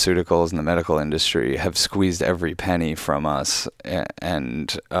pharmaceuticals and the medical industry have squeezed every penny from us,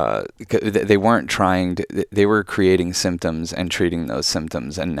 and they weren't trying to, they were creating symptoms and treating those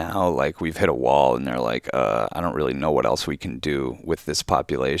symptoms, and now like we've hit a wall, and they're like, I don't really know what else we can do with this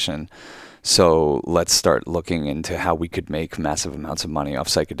population. So let's start looking into how we could make massive amounts of money off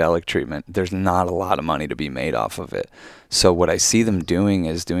psychedelic treatment. There's not a lot of money to be made off of it. So what I see them doing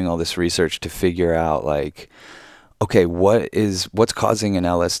is doing all this research to figure out like, okay, what's causing an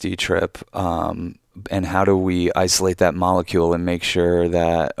LSD trip? and how do we isolate that molecule and make sure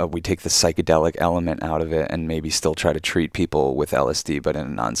that we take the psychedelic element out of it and maybe still try to treat people with LSD but in a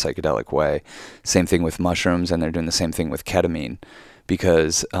non-psychedelic way. Same thing with mushrooms, and they're doing the same thing with ketamine,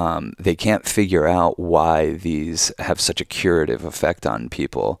 because they can't figure out why these have such a curative effect on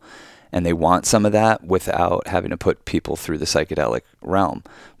people. And they want some of that without having to put people through the psychedelic realm.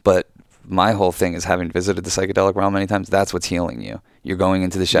 But my whole thing is, having visited the psychedelic realm many times, that's what's healing you. You're going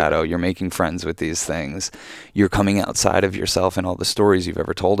into the shadow. You're making friends with these things. You're coming outside of yourself and all the stories you've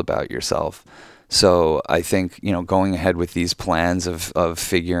ever told about yourself. So I think, going ahead with these plans of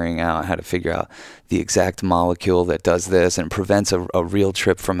figuring out how to figure out the exact molecule that does this and prevents a real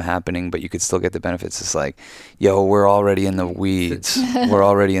trip from happening, but you could still get the benefits. It's like, we're already in the weeds. We're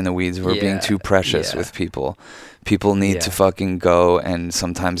already in the weeds. We're being too precious with people. People need to fucking go and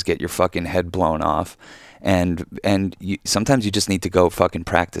sometimes get your fucking head blown off. And sometimes you just need to go fucking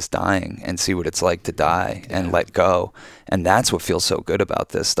practice dying and see what it's like to die and let go. And that's what feels so good about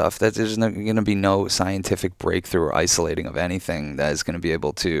this stuff. That there's going to be no scientific breakthrough or isolating of anything that is going to be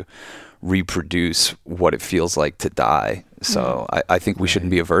able to reproduce what it feels like to die. So I think we shouldn't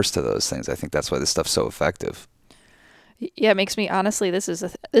be averse to those things. I think that's why this stuff's so effective. Yeah, it makes me, honestly, this is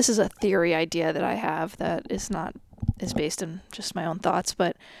a theory idea that I have that is based in just my own thoughts,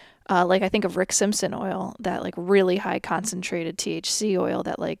 but I think of Rick Simpson oil, that like really high concentrated THC oil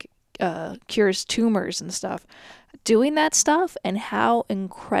that cures tumors and stuff. Doing that stuff and how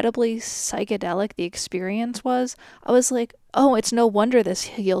incredibly psychedelic the experience was, I was like, oh, it's no wonder this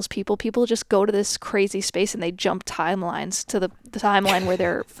heals people. People just go to this crazy space and they jump timelines to the timeline where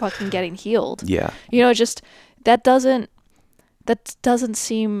they're fucking getting healed. Yeah. Just that doesn't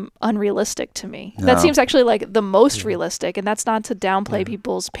seem unrealistic to me. No. That seems actually like the most realistic, and that's not to downplay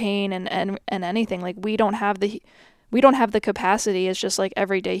people's pain and anything. Like we don't have the capacity as just like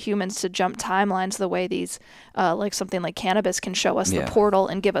everyday humans to jump timelines the way these like something like cannabis can show us the portal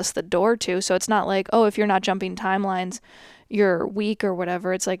and give us the door to. So it's not like, oh, if you're not jumping timelines, you're weak or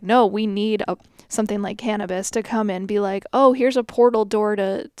whatever. It's like, no, we need something like cannabis to come in, be like, oh, here's a portal door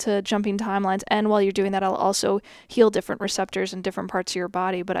to jumping timelines. And while you're doing that, I'll also heal different receptors in different parts of your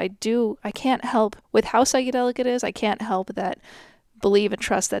body. But I can't help with how psychedelic it is. I can't help that believe and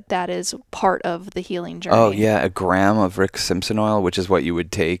trust that is part of the healing journey. Oh yeah, a gram of Rick Simpson oil, which is what you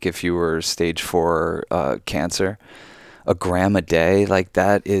would take if you were stage 4 cancer. A gram a day, like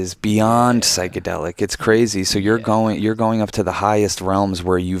that is beyond psychedelic. It's crazy. So you're going up to the highest realms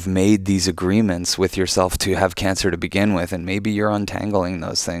where you've made these agreements with yourself to have cancer to begin with, and maybe you're untangling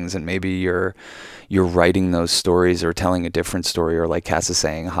those things, and maybe you're writing those stories or telling a different story, or like Cass is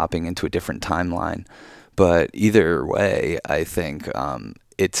saying, hopping into a different timeline. But either way, I think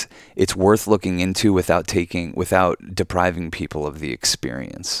it's worth looking into without depriving people of the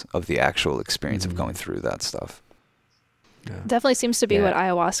experience, of the actual experience of going through that stuff. Yeah. Definitely seems to be what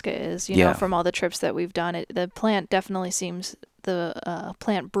ayahuasca is, from all the trips that we've done. The plant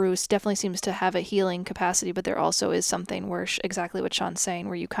Bruce definitely seems to have a healing capacity, but there also is something where exactly what Sean's saying,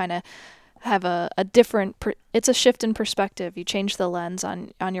 where you kind of have a different, it's a shift in perspective. You change the lens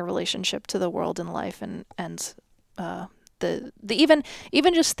on your relationship to the world and life, and the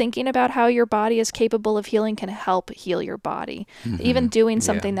even just thinking about how your body is capable of healing can help heal your body. Mm-hmm. Even doing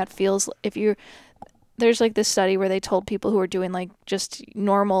something that feels, there's like this study where they told people who were doing like just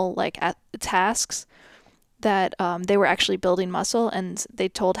normal tasks that they were actually building muscle, and they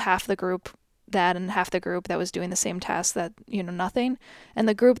told half the group that and half the group that was doing the same task that nothing. And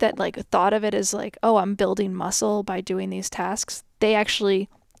the group that thought of it as like, oh, I'm building muscle by doing these tasks, they actually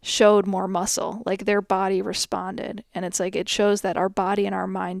showed more muscle, like their body responded. And it's like, it shows that our body and our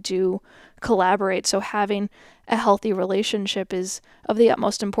mind do collaborate. So having a healthy relationship is of the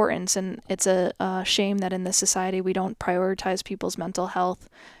utmost importance. And it's a shame that in this society we don't prioritize people's mental health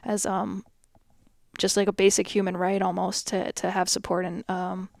as just like a basic human right almost to have support in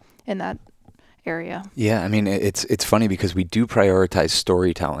that area. Yeah, I mean, it's funny because we do prioritize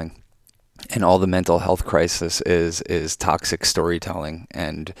storytelling. And all the mental health crisis is toxic storytelling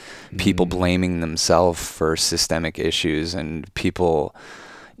and people blaming themselves for systemic issues, and people,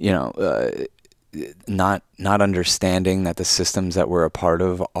 not understanding that the systems that we're a part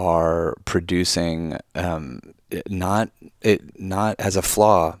of are producing not as a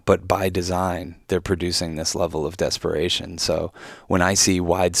flaw, but by design, they're producing this level of desperation. So when I see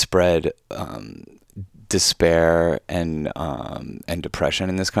widespread despair and depression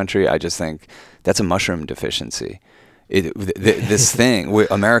in this country, I just think that's a mushroom deficiency. This thing,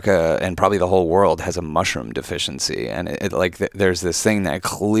 America and probably the whole world has a mushroom deficiency, and there's this thing that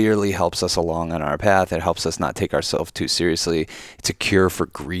clearly helps us along on our path. It helps us not take ourselves too seriously. It's a cure for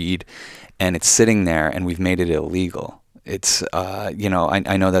greed, and it's sitting there, and we've made it illegal. It's I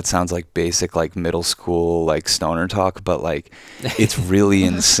know that sounds like basic, like middle school, like stoner talk, but like it's really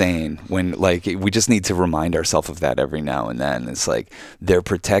insane when, like, we just need to remind ourselves of that every now and then. It's like they're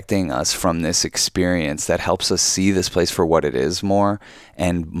protecting us from this experience that helps us see this place for what it is more,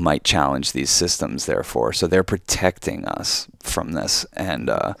 and might challenge these systems therefore. So they're protecting us from this,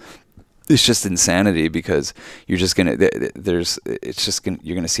 and it's just insanity, because you're just gonna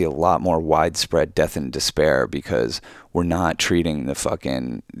you're gonna see a lot more widespread death and despair, because we're not treating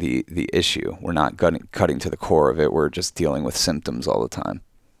the issue. We're not cutting to the core of it. We're just dealing with symptoms all the time.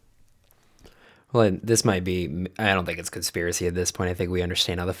 Well, and this might be, I don't think it's conspiracy at this point. I think we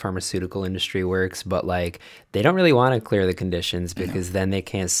understand how the pharmaceutical industry works, but like they don't really want to clear the conditions, because then they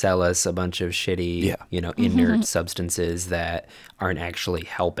can't sell us a bunch of shitty, inert substances that aren't actually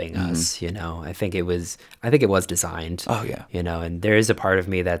helping us, I think it was designed. Oh yeah. And there is a part of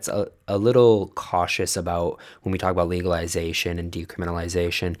me that's a little cautious about when we talk about legalization and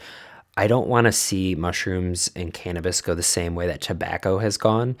decriminalization. I don't want to see mushrooms and cannabis go the same way that tobacco has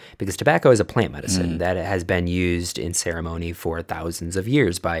gone, because tobacco is a plant medicine that has been used in ceremony for thousands of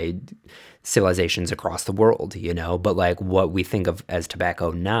years by civilizations across the world, but like what we think of as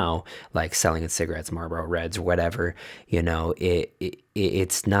tobacco now, like selling its cigarettes, Marlboro Reds, whatever,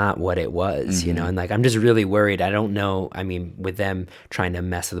 it's not what it was, and like I'm just really worried. I don't know. I mean, with them trying to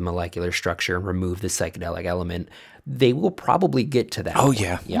mess with the molecular structure and remove the psychedelic element, they will probably get to that. Oh, point.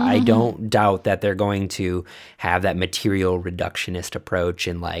 yeah. Yeah. I don't doubt that they're going to have that material reductionist approach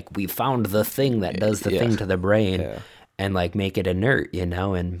and like, we found the thing that does the thing to the brain and like make it inert,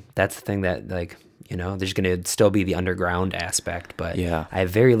 and that's the thing that like, there's going to still be the underground aspect, but I have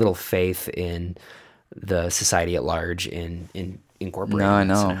very little faith in the society at large in incorporating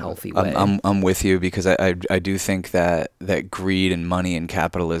this in a healthy way. I'm with you, because I do think that greed and money and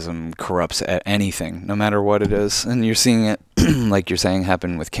capitalism corrupts anything, no matter what it is. And you're seeing it, like you're saying,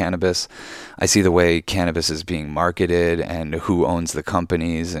 happen with cannabis. I see the way cannabis is being marketed and who owns the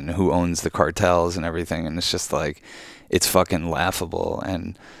companies and who owns the cartels and everything. And it's just like, it's fucking laughable.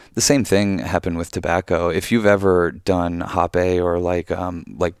 And the same thing happened with tobacco. If you've ever done hape or like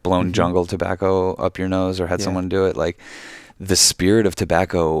blown jungle tobacco up your nose or had someone do it, like, the spirit of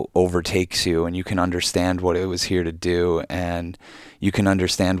tobacco overtakes you, and you can understand what it was here to do, and you can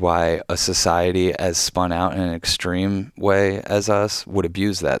understand why a society as spun out in an extreme way as us would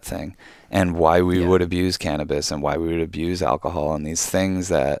abuse that thing, and why we would abuse cannabis, and why we would abuse alcohol and these things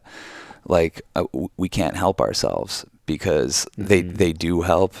that, like, we can't help ourselves, because they do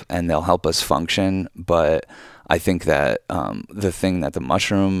help, and they'll help us function, but I think that the thing that the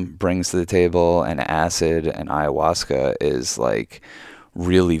mushroom brings to the table, and acid and ayahuasca, is like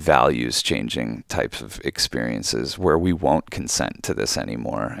really values changing types of experiences where we won't consent to this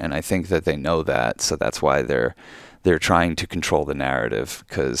anymore. And I think that they know that, so that's why they're trying to control the narrative,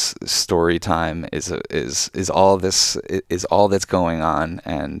 because story time is all that's going on,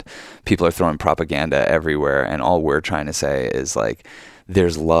 and people are throwing propaganda everywhere, and all we're trying to say is like,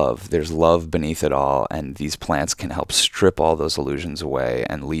 there's love beneath it all, and these plants can help strip all those illusions away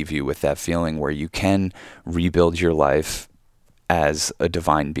and leave you with that feeling where you can rebuild your life as a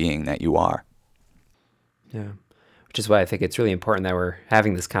divine being that you are. Yeah. Which is why I think it's really important that we're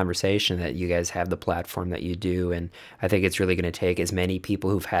having this conversation, that you guys have the platform that you do. And I think it's really going to take as many people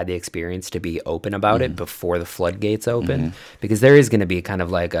who've had the experience to be open about it before the floodgates open, because there is going to be kind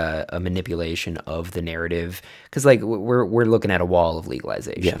of like a manipulation of the narrative. Because like we're looking at a wall of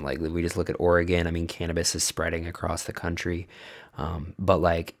legalization. Like we just look at Oregon. I mean, cannabis is spreading across the country. But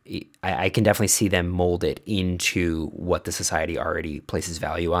like I can definitely see them mold it into what the society already places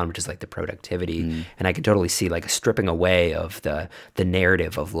value on, which is like the productivity. And I can totally see like a stripping away of the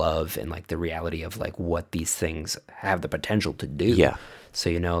narrative of love and like the reality of like what these things have the potential to do. Yeah. So,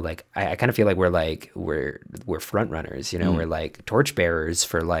 like I kind of feel like we're front runners, we're like torchbearers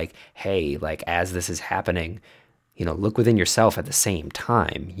for like, hey, like as this is happening, look within yourself at the same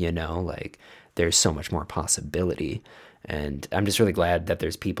time, like there's so much more possibility. And I'm just really glad that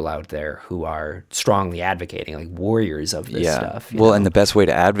there's people out there who are strongly advocating, like warriors of this stuff. Well, and the best way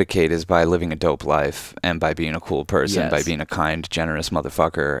to advocate is by living a dope life, and by being a cool person, by being a kind, generous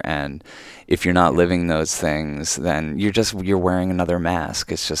motherfucker. And if you're not living those things, then you're wearing another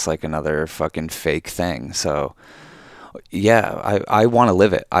mask. It's just like another fucking fake thing. So I want to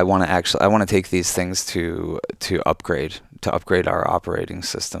live it. I want to take these things to upgrade our operating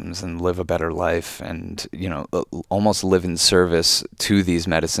systems and live a better life, and almost live in service to these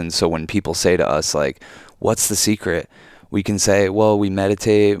medicines. So when people say to us like, what's the secret, we can say, well, we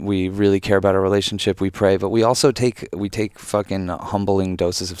meditate, we really care about our relationship, we pray, but we also take fucking humbling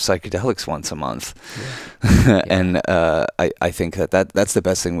doses of psychedelics once a month. Yeah. And I think that's the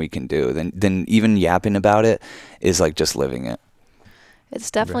best thing we can do. Then even yapping about it is like just living it. It's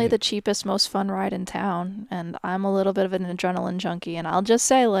definitely Right. the cheapest, most fun ride in town, and I'm a little bit of an adrenaline junkie, and I'll just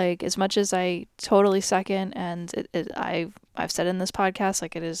say, like, as much as I totally second, and I've said in this podcast,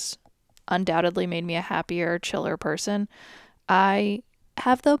 like, it has undoubtedly made me a happier, chiller person, I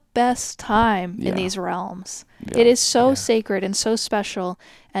have the best time Yeah. in these realms. Yeah. It is so Yeah. sacred and so special,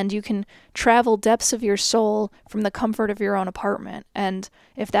 and you can travel depths of your soul from the comfort of your own apartment. And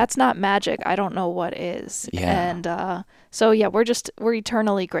if that's not magic, I don't know what is. Yeah. And so yeah, we're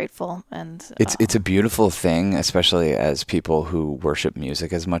eternally grateful. And It's a beautiful thing, especially as people who worship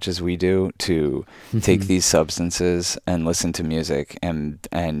music as much as we do, to take these substances and listen to music and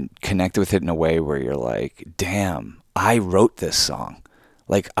connect with it in a way where you're like, damn, I wrote this song.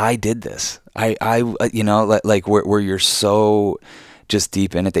 Like, I did this. I you know, like where you're so just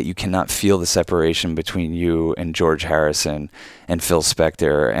deep in it that you cannot feel the separation between you and George Harrison and Phil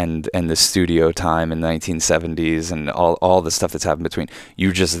Spector and the studio time in the 1970s and all the stuff that's happened between.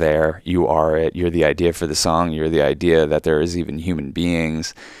 You're just there. You are it. You're the idea for the song. You're the idea that there is even human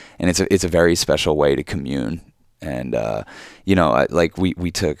beings, and it's a very special way to commune. And you know, like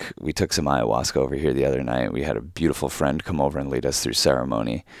we took some ayahuasca over here the other night. We had a beautiful friend come over and lead us through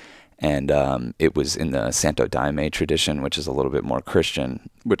ceremony, and it was in the Santo Daime tradition, which is a little bit more Christian.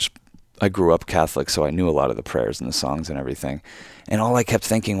 Which I grew up Catholic, so I knew a lot of the prayers and the songs and everything. And all I kept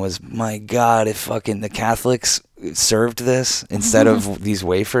thinking was, my God, if fucking the Catholics served this instead of these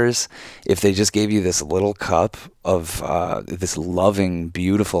wafers, if they just gave you this little cup of this loving,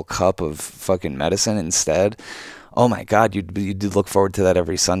 beautiful cup of fucking medicine instead, oh my God, you'd look forward to that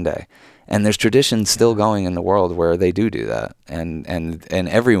every Sunday. And there's traditions still going in the world where they do that, and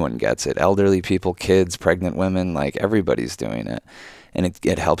everyone gets it. Elderly people, kids, pregnant women, like everybody's doing it. And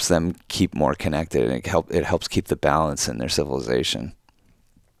it helps them keep more connected, and it helps keep the balance in their civilization,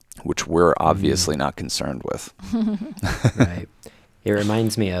 which we're obviously not concerned with. Right. It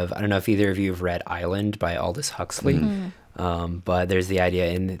reminds me of, I don't know if either of you have read Island by Aldous Huxley, but there's the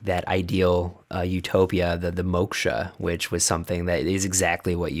idea in that ideal utopia, the moksha, which was something that is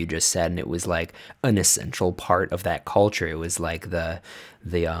exactly what you just said, and it was like an essential part of that culture. It was like the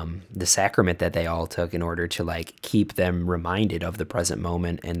sacrament that they all took in order to like keep them reminded of the present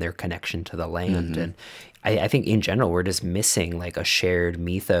moment and their connection to the land. And I think in general we're just missing like a shared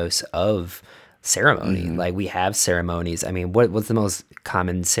mythos of ceremony. Like we have ceremonies. I mean, what's the most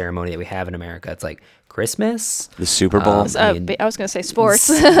common ceremony that we have in America? It's like Christmas, The Super Bowl. I was going to say sports.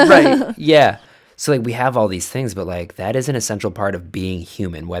 right? Yeah. So like we have all these things, but like that is an essential part of being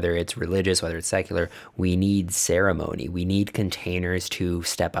human, whether it's religious, whether it's secular. We need ceremony. We need containers to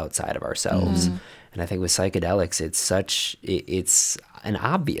step outside of ourselves. And I think with psychedelics, it's an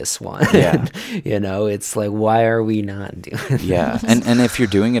obvious one. Yeah. You know, it's like, why are we not doing that? Yeah, and if you're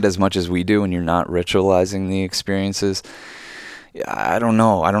doing it as much as we do and you're not ritualizing the experiences, I don't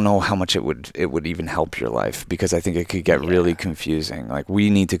know how much it would even help your life, because I think it could get really confusing. Like, we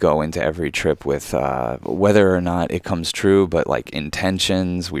need to go into every trip with whether or not it comes true, but like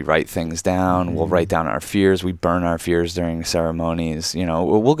intentions. We write things down. We'll write down our fears. We burn our fears during ceremonies. You know,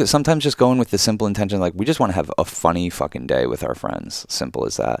 we'll sometimes just go in with the simple intention, like, we just want to have a funny fucking day with our friends. Simple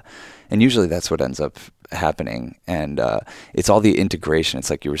as that. And usually that's what ends up happening. And it's all the integration. It's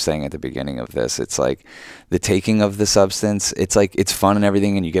like you were saying at the beginning of this. It's like the taking of the substance. It's like, it's fun and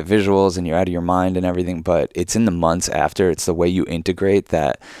everything, and you get visuals and you're out of your mind and everything, but it's in the months after. It's the way you integrate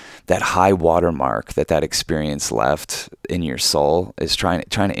that high watermark that experience left in your soul, is trying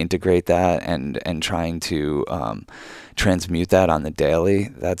to integrate that and trying to transmute that on the daily.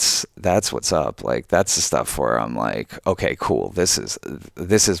 That's what's up. Like, that's the stuff where I'm like, okay, cool. This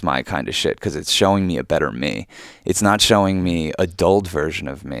is my kind of shit, because it's showing me a better me. It's not showing me a dulled version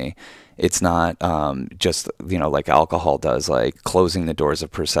of me. It's not just, you know, like alcohol does, like closing the doors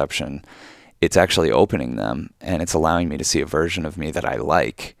of perception. It's actually opening them, and it's allowing me to see a version of me that I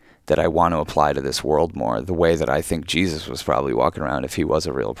like, that I want to apply to this world more, the way that I think Jesus was probably walking around if he was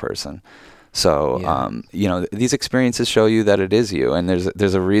a real person. So, you know, these experiences show you that it is you, and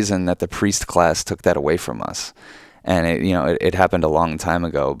there's a reason that the priest class took that away from us, and it happened a long time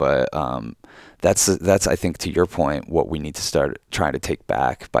ago. But that's I think, to your point, what we need to start trying to take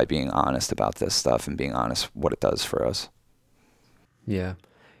back by being honest about this stuff and being honest what it does for us. Yeah.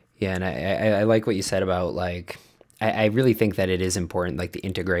 Yeah, and I like what you said about, like, I really think that it is important, like the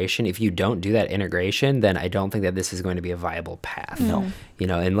integration. If you don't do that integration, then I don't think that this is going to be a viable path. No. You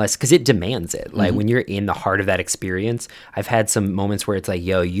know, unless, because it demands it. Like when you're in the heart of that experience, I've had some moments where it's like,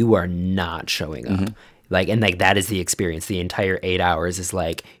 yo, you are not showing up. Like, and like that is the experience. The entire 8 hours is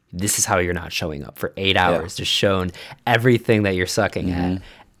like, this is how you're not showing up for 8 hours, just shown everything that you're sucking at.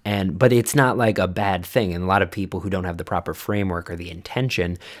 But it's not like a bad thing. And a lot of people who don't have the proper framework or the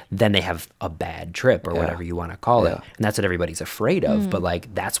intention, then they have a bad trip or whatever you want to call it. And that's what everybody's afraid of. But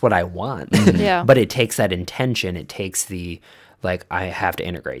like, that's what I want. Yeah. But it takes that intention. It takes the, like, I have to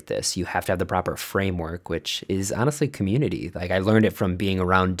integrate this. You have to have the proper framework, which is honestly community. Like, I learned it from being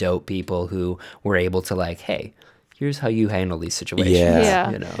around dope people who were able to like, hey, here's how you handle these situations.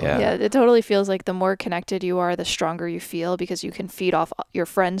 Yeah. You know? Yeah, it totally feels like the more connected you are, the stronger you feel, because you can feed off your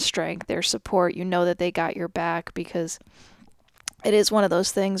friends' strength, their support. You know that they got your back, because it is one of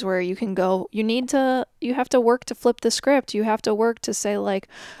those things where you can go, you have to work to flip the script. You have to work to say like,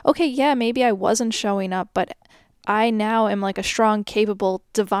 okay, yeah, maybe I wasn't showing up, but I now am like a strong, capable,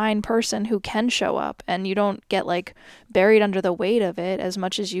 divine person who can show up, and you don't get like buried under the weight of it as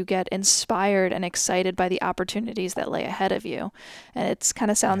much as you get inspired and excited by the opportunities that lay ahead of you. And it's kind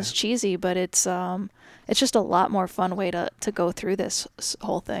of sounds cheesy, but it's just a lot more fun way to go through this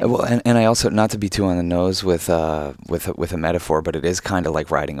whole thing. Well, and I also, not to be too on the nose with a metaphor, but it is kind of like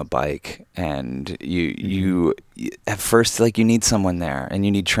riding a bike, and you at first, like, you need someone there, and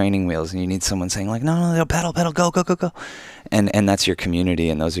you need training wheels, and you need someone saying like, no, pedal, go, and that's your community,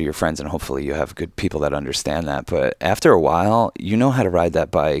 and those are your friends, and hopefully you have good people that understand that. But after a while, you know how to ride that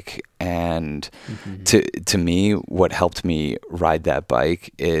bike. And to me, what helped me ride that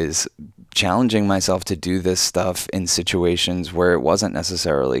bike is challenging myself to do this stuff in situations where it wasn't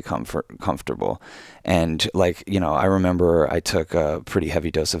necessarily comfortable. And like, you know, I remember I took a pretty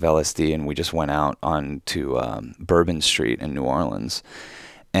heavy dose of LSD, and we just went out onto Bourbon Street in New Orleans.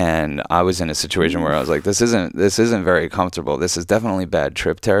 And I was in a situation where I was like, this isn't very comfortable. This is definitely bad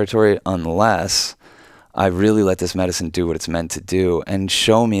trip territory, unless I really let this medicine do what it's meant to do and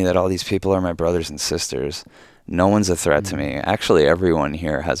show me that all these people are my brothers and sisters. No one's a threat to me. Actually, everyone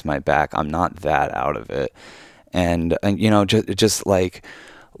here has my back. I'm not that out of it. And you know, just like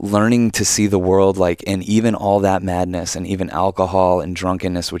learning to see the world, like, in even all that madness and even alcohol and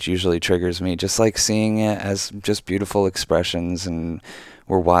drunkenness, which usually triggers me, just like seeing it as just beautiful expressions, and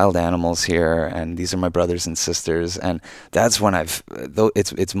we're wild animals here, and these are my brothers and sisters. And that's when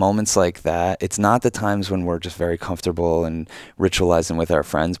it's moments like that. It's not the times when we're just very comfortable and ritualizing with our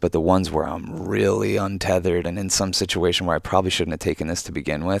friends, but the ones where I'm really untethered and in some situation where I probably shouldn't have taken this to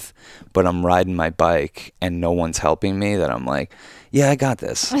begin with, but I'm riding my bike and no one's helping me, that I'm like, yeah, I got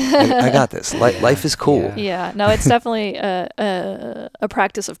this. I got this. Life is cool. Yeah. No, it's definitely a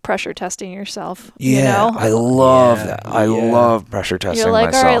practice of pressure testing yourself. Yeah, you know? I love that. I love pressure testing You're like,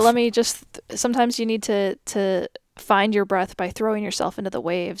 myself. all right, let me just. Sometimes you need to find your breath by throwing yourself into the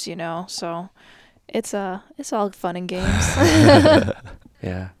waves. You know, so it's all fun and games.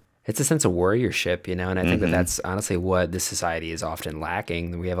 Yeah. It's a sense of warriorship, you know, and I think that that's honestly what this society is often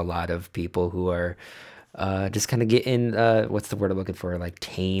lacking. We have a lot of people who are just kind of getting, what's the word I'm looking for? Like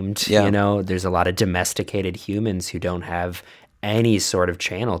tamed, you know? There's a lot of domesticated humans who don't have any sort of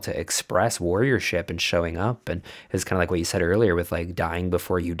channel to express warriorship and showing up. And it's kind of like what you said earlier with like dying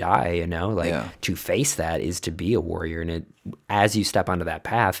before you die, you know? Like to face that is to be a warrior. And as you step onto that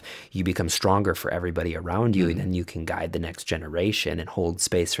path, you become stronger for everybody around you, and then you can guide the next generation and hold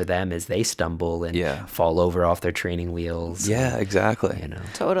space for them as they stumble and fall over off their training wheels. Yeah, exactly. You know?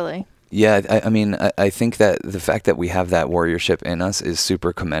 Totally. Yeah, I mean, I think that the fact that we have that warriorship in us is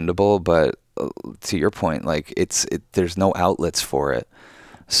super commendable, but to your point, like there's no outlets for it.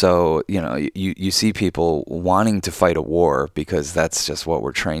 So, you know, you see people wanting to fight a war because that's just what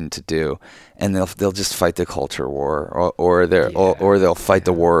we're trained to do, and they'll just fight the culture war, or they'll fight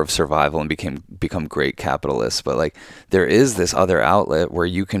the war of survival and become great capitalists. But like, there is this other outlet where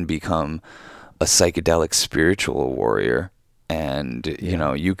you can become a psychedelic spiritual warrior. And, you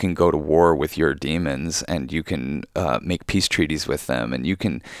know, you can go to war with your demons, and you can make peace treaties with them, and you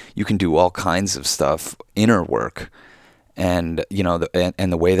can do all kinds of stuff, inner work. And, you know,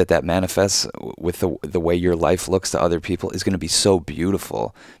 the way that manifests with the way your life looks to other people is going to be so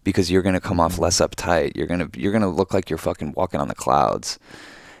beautiful, because you're going to come off less uptight. You're going to look like you're fucking walking on the clouds.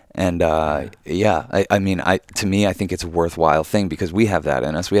 And I mean, to me, I think it's a worthwhile thing, because we have that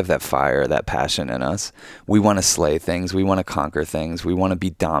in us. We have that fire, that passion in us. We want to slay things. We want to conquer things. We want to be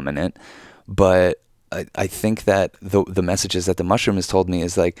dominant. But I think that the messages that the mushroom has told me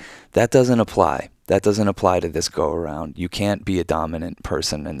is like, that doesn't apply. That doesn't apply to this go around. You can't be a dominant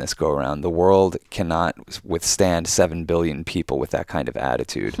person in this go around. The world cannot withstand 7 billion people with that kind of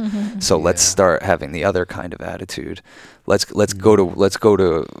attitude. So let's start having the other kind of attitude. Let's use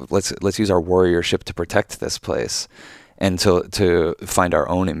our warriorship to protect this place, and to find our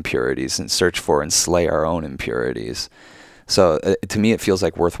own impurities and search for and slay our own impurities. So to me, it feels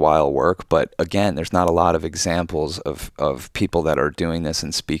like worthwhile work. But again, there's not a lot of examples of people that are doing this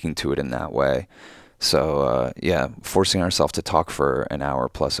and speaking to it in that way. So forcing ourselves to talk for an hour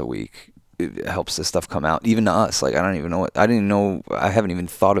plus a week, it helps this stuff come out. Even to us, like I haven't even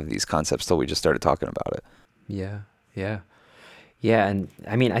thought of these concepts till we just started talking about it. Yeah. And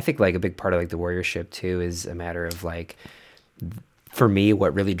I mean, I think like a big part of like the warriorship too is a matter of like, for me,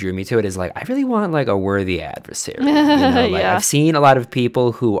 what really drew me to it is like, I really want like a worthy adversary. You know, like I've seen a lot of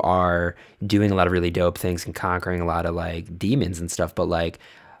people who are doing a lot of really dope things and conquering a lot of like demons and stuff, but like,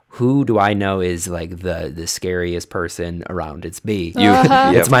 who do I know is like the scariest person around? It's me.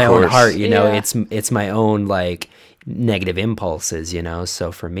 It's my own heart, you know. It's my own like negative impulses, you know.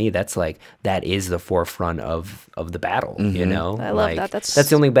 So for me, that's like that is the forefront of the battle, you know. I like, love that. That's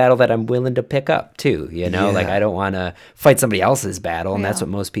the only battle that I'm willing to pick up too, you know. Like I don't want to fight somebody else's battle, and that's what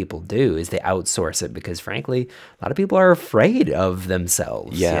most people do is they outsource it because frankly, a lot of people are afraid of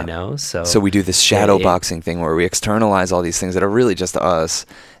themselves, you know. So we do this shadow boxing thing where we externalize all these things that are really just us,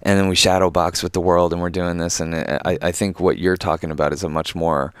 and then we shadow box with the world, and we're doing this. And I think what you're talking about is a much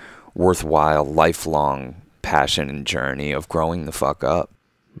more worthwhile, lifelong passion and journey of growing the fuck up.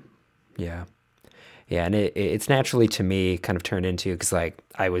 Yeah, and it's naturally to me kind of turned into, because like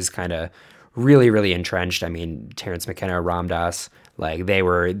I was kind of really entrenched. I mean, Terrence McKenna, Ram Dass, like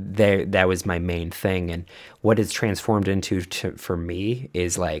that was my main thing. And what it's transformed into for me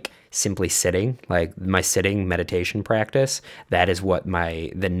is like simply sitting, like my sitting meditation practice. That is what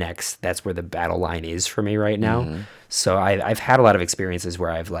that's where the battle line is for me right now. So I've had a lot of experiences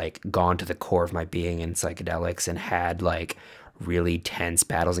where I've like gone to the core of my being in psychedelics and had like really tense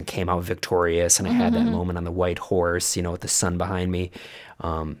battles and came out victorious. And I had that moment on the white horse, you know, with the sun behind me.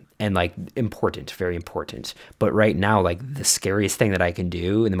 And like very important. But right now, like the scariest thing that I can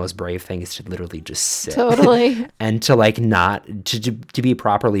do and the most brave thing is to literally just sit. Totally. And to like not, to be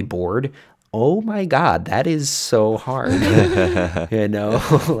properly bored. Oh my God, that is so hard. You know,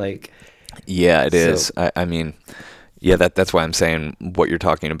 like. Yeah, it is. I mean, yeah, that's why I'm saying what you're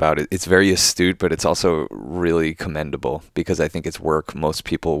talking about. It's very astute, but it's also really commendable because I think it's work most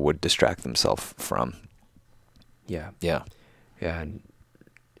people would distract themselves from. Yeah. And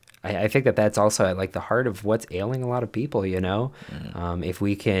I think that's also at like the heart of what's ailing a lot of people, you know. If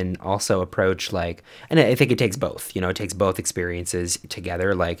we can also approach like, and I think it takes both, you know, it takes both experiences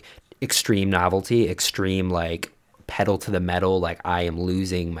together, like extreme novelty, extreme like pedal to the metal, like I am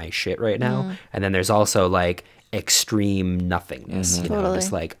losing my shit right now. And then there's also like extreme nothingness, you know,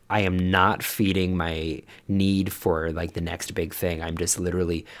 just like I am not feeding my need for like the next big thing. I'm just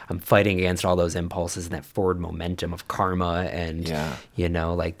literally, I'm fighting against all those impulses and that forward momentum of karma. And, you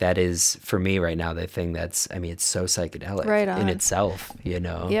know, like that is for me right now, the thing that's, I mean, it's so psychedelic in itself, you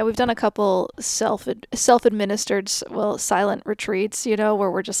know? Yeah, we've done a couple self-administered, silent retreats, you know, where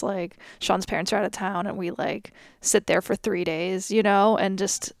we're just like, Sean's parents are out of town and we like sit there for 3 days, you know, and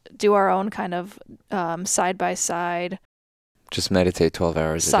just do our own kind of side by side just meditate 12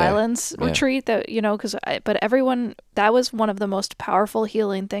 hours silence a day. Retreat that, you know, but everyone, that was one of the most powerful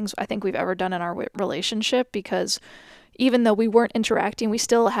healing things I think we've ever done in our relationship, because even though we weren't interacting, we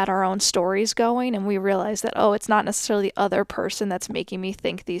still had our own stories going, and we realized that, it's not necessarily the other person that's making me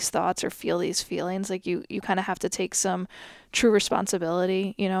think these thoughts or feel these feelings. Like you kind of have to take some true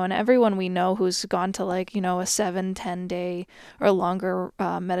responsibility, you know, and everyone we know who's gone to like, you know, a 7-10 day or longer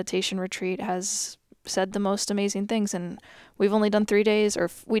meditation retreat has said the most amazing things. And we've only done 3 days, or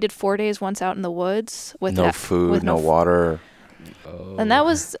we did 4 days once out in the woods with no food, with no water. And that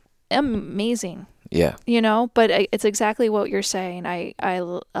was amazing. Yeah. You know, but it's exactly what you're saying. I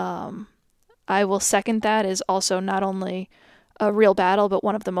will second that, is also not only a real battle, but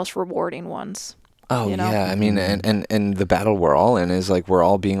one of the most rewarding ones. Oh, you know? Yeah. I mean, and the battle we're all in is like we're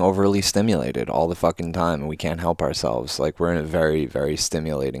all being overly stimulated all the fucking time, and we can't help ourselves. Like we're in a very, very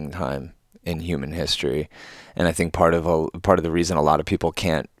stimulating time in human history. And I think part of the reason a lot of people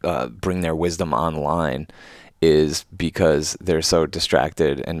can't bring their wisdom online is because they're so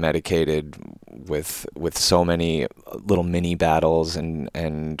distracted and medicated with so many little mini battles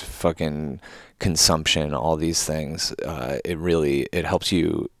and fucking consumption, all these things. It helps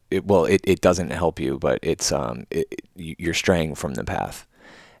you. It doesn't help you, but you're straying from the path.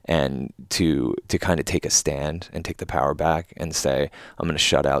 and to kind of take a stand and take the power back and say, I'm going to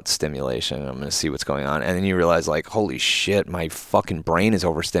shut out stimulation and I'm going to see what's going on. And then you realize, like, holy shit, my fucking brain is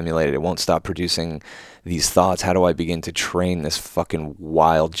overstimulated. It won't stop producing these thoughts. How do I begin to train this fucking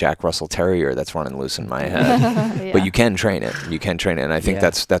wild Jack Russell Terrier that's running loose in my head? Yeah. But you can train it. You can train it. And I think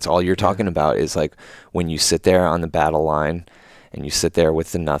that's all you're talking about, is like when you sit there on the battle line and you sit there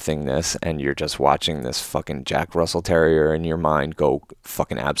with the nothingness and you're just watching this fucking Jack Russell Terrier in your mind go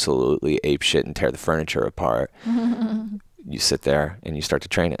fucking absolutely ape shit and tear the furniture apart. You sit there and you start to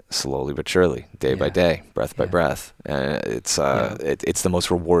train it slowly but surely, day by day, breath by breath. And it's the most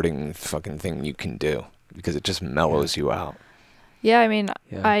rewarding fucking thing you can do, because it just mellows you out. Yeah, I mean,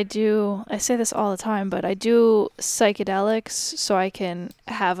 I say this all the time, but I do psychedelics so I can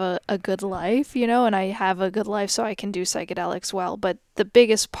have a good life, you know, and I have a good life so I can do psychedelics well. But the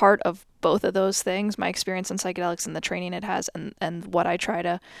biggest part of both of those things, my experience in psychedelics and the training it has, and what I try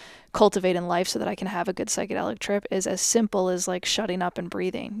to cultivate in life so that I can have a good psychedelic trip, is as simple as like shutting up and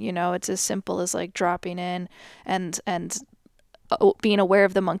breathing. You know, it's as simple as like dropping in and being aware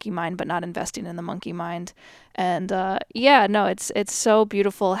of the monkey mind, but not investing in the monkey mind. And it's so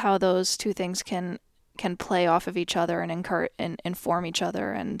beautiful how those two things can play off of each other and inform each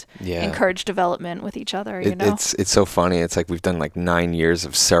other and encourage development with each other. You know, it's so funny. It's like we've done like 9 years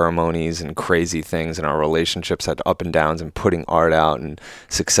of ceremonies and crazy things, and our relationships had up and downs, and putting art out, and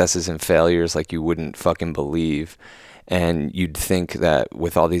successes and failures like you wouldn't fucking believe. And you'd think that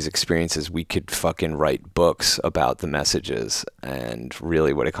with all these experiences, we could fucking write books about the messages. And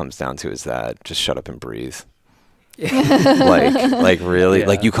really what it comes down to is that just shut up and breathe. like really,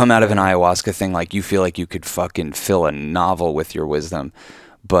 like you come out of an ayahuasca thing, like you feel like you could fucking fill a novel with your wisdom.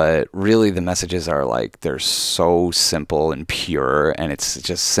 But really the messages are like, they're so simple and pure, and it's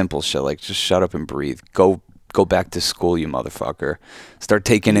just simple shit. Like, just shut up and breathe. Go back to school, you motherfucker. Start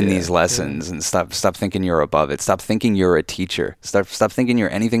taking in these lessons and stop thinking you're above it. Stop thinking you're a teacher. Stop thinking you're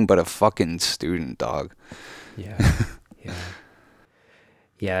anything but a fucking student, dog.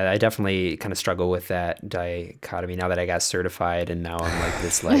 Yeah, I definitely kind of struggle with that dichotomy now that I got certified, and now I'm like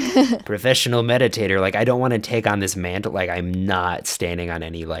this like professional meditator. Like, I don't want to take on this mantle. Like, I'm not standing on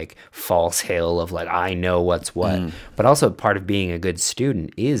any like false hill of like, I know what's what. But also part of being a good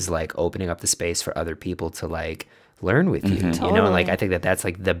student is like opening up the space for other people to like learn with you, you know? And like, I think that's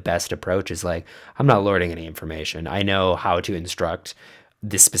like the best approach is like, I'm not lording any information. I know how to instruct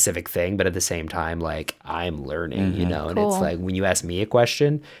this specific thing, but at the same time, like, I'm learning, you know, and it's like, when you ask me a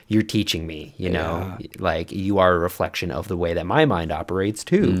question, you're teaching me, you know, like, you are a reflection of the way that my mind operates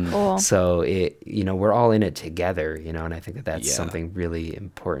too. So it, you know, we're all in it together, you know, and I think that's something really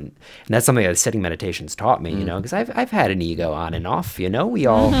important. And that's something that sitting meditation's taught me, you know, because I've had an ego on and off, you know, we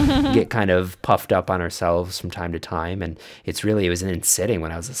all get kind of puffed up on ourselves from time to time. And it was in sitting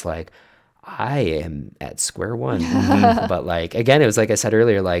when I was just like, I am at square one. But like, again, it was like I said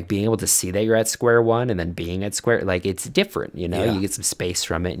earlier, like being able to see that you're at square one and then being at square, like it's different, you know, you get some space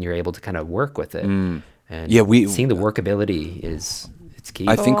from it and you're able to kind of work with it. And seeing the workability it's key.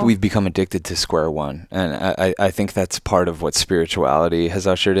 I think we've become addicted to square one. And I think that's part of what spirituality has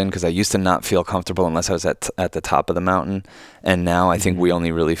ushered in, because I used to not feel comfortable unless I was at the top of the mountain. And now I think we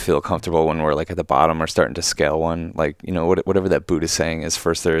only really feel comfortable when we're like at the bottom or starting to scale one. Like, you know, whatever that Buddhist saying is,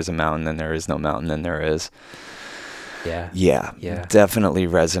 first there is a mountain, then there is no mountain, then there is. Yeah, definitely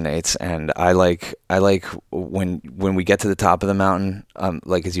resonates. And I like when we get to the top of the mountain,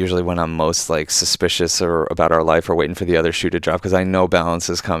 like, it's usually when I'm most like suspicious or about our life or waiting for the other shoe to drop, because I know balance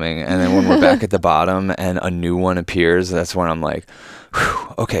is coming. And then when we're back at the bottom and a new one appears, that's when I'm like,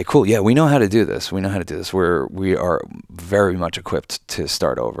 okay, cool. Yeah, we know how to do this. We are very much equipped to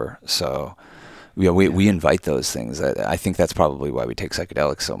start over. So we invite those things. I think that's probably why we take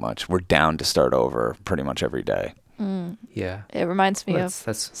psychedelics so much. We're down to start over pretty much every day. Yeah. It reminds me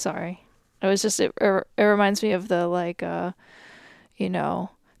sorry. It reminds me of the like, you know,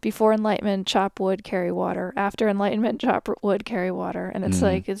 before enlightenment, chop wood, carry water. After enlightenment, chop wood, carry water. And it's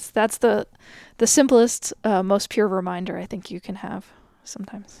like, that's the simplest, most pure reminder I think you can have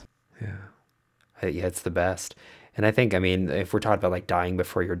sometimes. Yeah, it's the best. And I think, I mean, if we're talking about like dying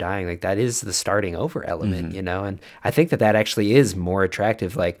before you're dying, like that is the starting over element, you know? And I think that actually is more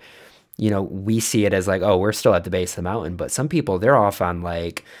attractive. Like, you know, we see it as like, oh, we're still at the base of the mountain, but some people, they're off on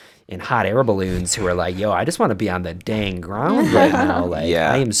like in hot air balloons who are like, yo, I just want to be on the dang ground right now. Like,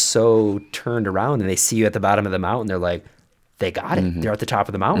 I am so turned around, and they see you at the bottom of the mountain. They're like, they got it. They're at the top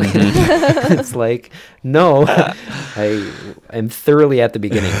of the mountain. It's like, no, I am thoroughly at the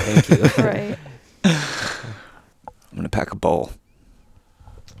beginning. Thank you. Right. I'm going to pack a bowl.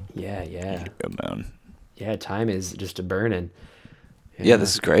 Yeah. Good man. Yeah, time is just a burning. Yeah,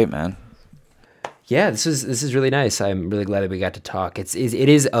 this is great, man. Yeah, this is really nice. I'm really glad that we got to talk. It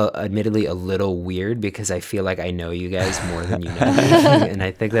is admittedly a little weird because I feel like I know you guys more than you know me, and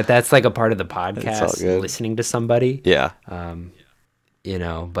I think that that's like a part of the podcast, listening to somebody. Yeah. But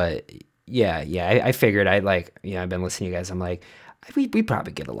I figured I've been listening to you guys. I'm like, we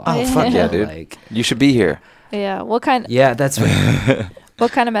probably get along. Oh, fuck yeah, dude. Like, you should be here. Yeah. What kind? Yeah, that's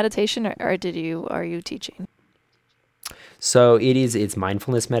what kind of meditation are you teaching? So it's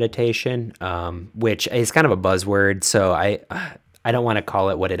mindfulness meditation, which is kind of a buzzword. So I don't want to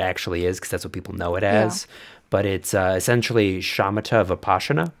call it what it actually is because that's what people know it as. Yeah. But it's essentially shamatha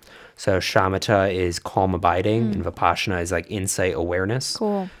vipassana. So shamatha is calm abiding, and vipassana is like insight awareness.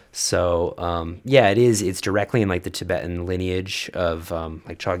 Cool. So it is. It's directly in like the Tibetan lineage of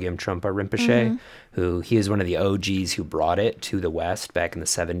like Chogyam Trungpa Rinpoche, who he is one of the OGs who brought it to the West back in the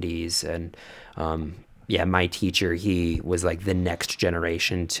 70s, and my teacher, he was like the next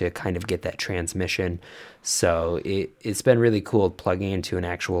generation to kind of get that transmission. So it's been really cool plugging into an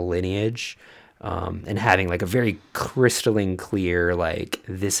actual lineage and having like a very crystalline clear, like,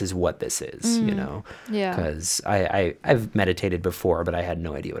 this is what this is, you know? Yeah. Because I've meditated before, but I had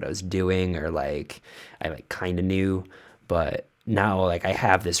no idea what I was doing, or like, I like kind of knew, but now like I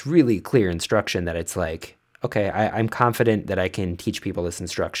have this really clear instruction that it's like, okay, I'm confident that I can teach people this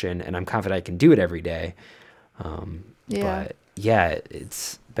instruction, and I'm confident I can do it every day. But yeah,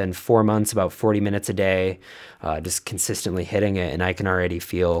 it's been 4 months, about 40 minutes a day, just consistently hitting it, and I can already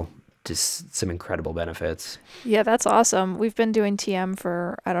feel just some incredible benefits. Yeah, that's awesome. We've been doing TM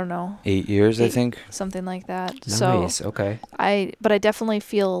for, I don't know, 8 years, I think. Something like that. Nice, so okay. But I definitely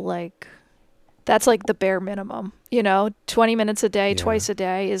feel like that's like the bare minimum, 20 minutes a day, twice a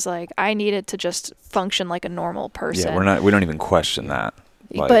day is like, I need it to just function like a normal person. Yeah, we don't even question that.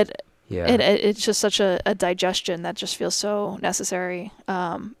 Like, but it's just such a digestion that just feels so necessary.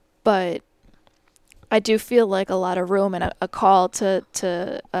 But I do feel like a lot of room and a call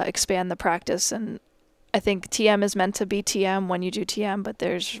to expand the practice. And I think TM is meant to be TM when you do TM, but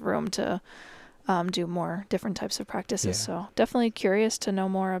there's room to do more different types of practices. Yeah. So definitely curious to know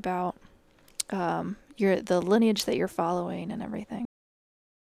more about the lineage that you're following and everything.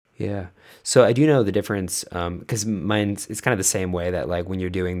 Yeah. So I do know the difference, because it's kind of the same way that like when you're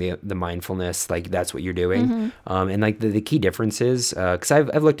doing the mindfulness, like that's what you're doing. And like the key difference is, because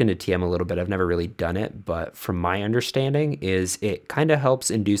I've looked into TM a little bit, I've never really done it, but from my understanding is it kind of helps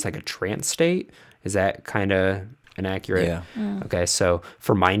induce like a trance state. Is that kind of inaccurate? Yeah. Okay. So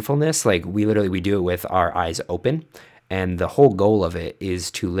for mindfulness, like we do it with our eyes open, and the whole goal of it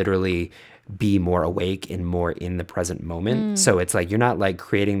is to literally be more awake and more in the present moment. So it's like you're not like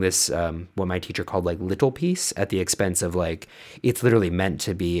creating this what my teacher called like little piece at the expense of like, it's literally meant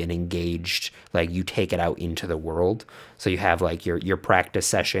to be an engaged, like you take it out into the world. So you have like your practice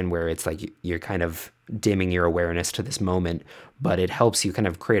session where it's like you're kind of dimming your awareness to this moment, but it helps you kind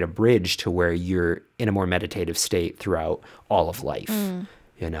of create a bridge to where you're in a more meditative state throughout all of life.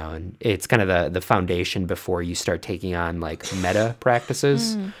 And it's kind of the foundation before you start taking on like metta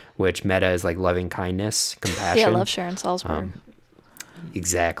practices, which metta is like loving kindness, compassion. Yeah, I love Sharon Salzberg.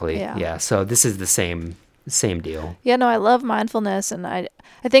 Exactly. Yeah. So this is the same deal. Yeah, no, I love mindfulness, and I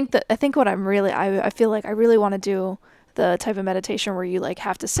think what I feel like I really want to do the type of meditation where you like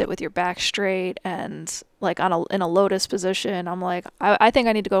have to sit with your back straight and like in a lotus position. I'm like, I think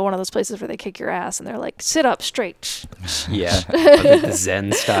I need to go to one of those places where they kick your ass and they're like, sit up straight. Yeah. The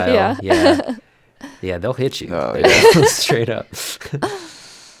Zen style. Yeah, they'll hit you. Oh, yeah. Straight up.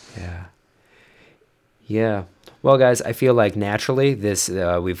 Yeah. Well, guys, I feel like naturally this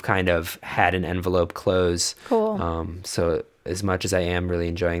we've kind of had an envelope close. Cool. So as much as I am really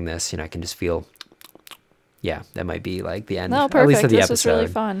enjoying this, I can just feel. Yeah, that might be like the end. No, perfect. At least of the this episode. Was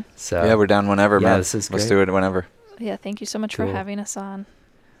really fun. So yeah, we're down whenever, man. This is great. Let's do it whenever. Yeah, thank you so much for having us on.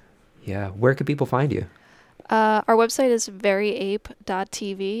 Yeah, where could people find you? Our website is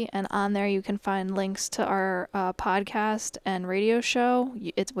veryape.tv, and on there you can find links to our podcast and radio show,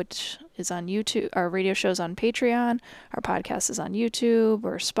 which is on YouTube. Our radio show is on Patreon. Our podcast is on YouTube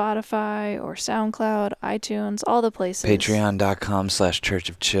or Spotify or SoundCloud, iTunes, all the places. Patreon.com/Church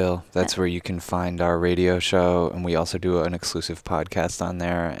of Chill. That's where you can find our radio show, and we also do an exclusive podcast on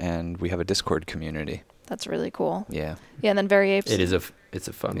there, and we have a Discord community. That's really cool. Yeah. Yeah, and then Very Apes. It's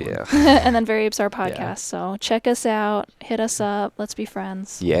a fun one. Yeah. And then Very Apes our podcast. Yeah. So check us out, hit us up, let's be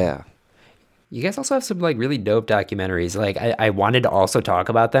friends. Yeah. You guys also have some like really dope documentaries. Like I wanted to also talk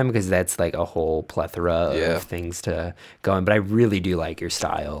about them because that's like a whole plethora of things to go in. But I really do like your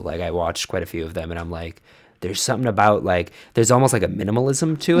style. Like I watched quite a few of them, and I'm like, there's something about like there's almost like a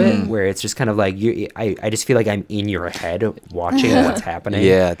minimalism to it where it's just kind of like I just feel like I'm in your head watching what's happening.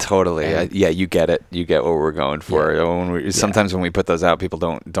 Yeah, totally. Yeah, you get it. You get what we're going for. Sometimes when we put those out, people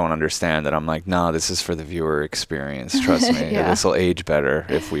don't understand that. I'm like, no, this is for the viewer experience. Trust me, this will age better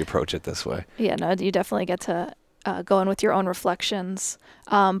if we approach it this way. Yeah, no, you definitely get to go in with your own reflections.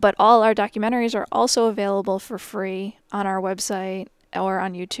 But all our documentaries are also available for free on our website or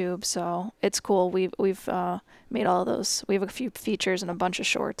on YouTube, so it's cool. We've made all of those. We have a few features and a bunch of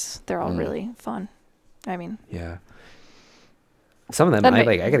shorts. They're all really fun. I mean, yeah. Some of them,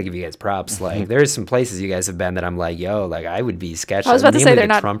 I gotta give you guys props. Like, there's some places you guys have been that I'm like, yo, like I would be sketched. I was about to say they're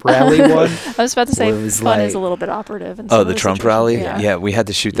not Trump rally one. I was about to say fun is a little bit operative. The Trump rally. Yeah, we had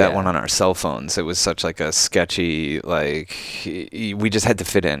to shoot that one on our cell phones. It was such like a sketchy, like we just had to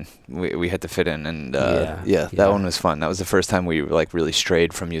fit in. We had to fit in, and that one was fun. That was the first time we like really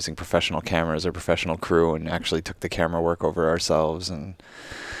strayed from using professional cameras or professional crew and actually took the camera work over ourselves and.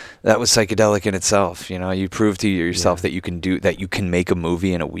 That was psychedelic in itself, you know. You prove to yourself that you can make a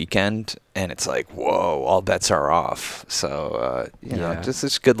movie in a weekend, and it's like, whoa, all bets are off. So, you know,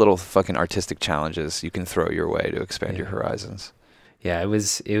 just good little fucking artistic challenges you can throw your way to expand your horizons. Yeah, it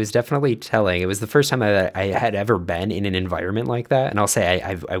was definitely telling. It was the first time I had ever been in an environment like that, and I'll say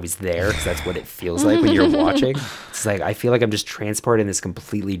I was there because that's what it feels like when you're watching. It's like I feel like I'm just transported in this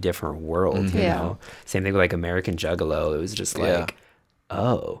completely different world. You know, same thing with like American Juggalo. It was just like,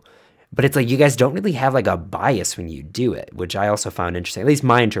 oh. But it's like you guys don't really have like a bias when you do it, which I also found interesting. At least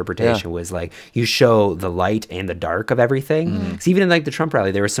my interpretation was like you show the light and the dark of everything. Because even in like the Trump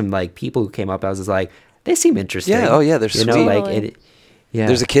rally, there were some like people who came up. I was just like, they seem interesting. Yeah. Oh yeah, they're sweet. You know, like it. Yeah.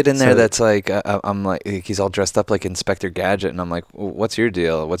 There's a kid in there that's like, I'm like, he's all dressed up like Inspector Gadget, and I'm like, what's your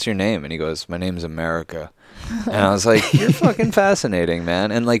deal? What's your name? And he goes, my name's America. And I was like, you're fucking fascinating,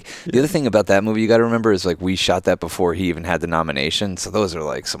 man. And like the other thing about that movie you got to remember is like we shot that before he even had the nomination. So those are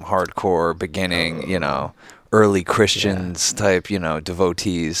like some hardcore beginning, you know, early Christians type, you know,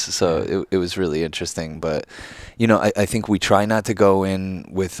 devotees. So it was really interesting. But, you know, I think we try not to go in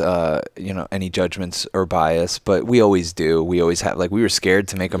with, you know, any judgments or bias, but we always do. We always have, like, we were scared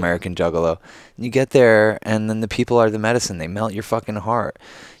to make American Juggalo. And you get there, and then the people are the medicine. They melt your fucking heart.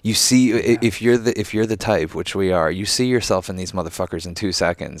 You see, if you're the type, which we are, you see yourself in these motherfuckers in 2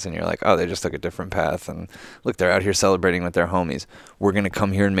 seconds, and you're like, oh, they just took a different path, and look, they're out here celebrating with their homies. We're gonna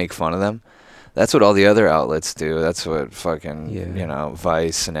come here and make fun of them. That's what all the other outlets do. That's what fucking, you know,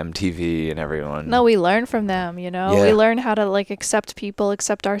 Vice and MTV and everyone. No, we learn from them, you know. Yeah. We learn how to, like, accept people,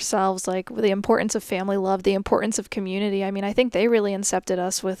 accept ourselves, like, the importance of family love, the importance of community. I mean, I think they really incepted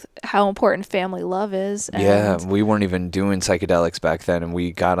us with how important family love is. And we weren't even doing psychedelics back then, and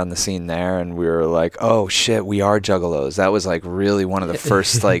we got on the scene there, and we were like, oh, shit, we are juggalos. That was, like, really one of the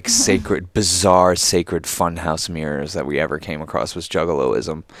first, like, bizarre sacred funhouse mirrors that we ever came across was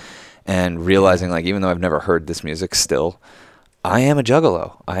juggaloism. And realizing, like, even though I've never heard this music still, I am a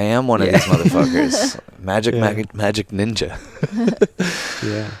juggalo. I am one of these motherfuckers. Magic ninja.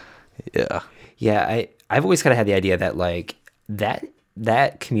 Yeah, I've always kind of had the idea that, like,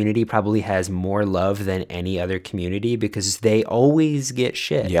 that community probably has more love than any other community because they always get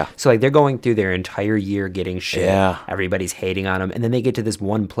shit. Yeah. So, like, they're going through their entire year getting shit. Yeah. Everybody's hating on them. And then they get to this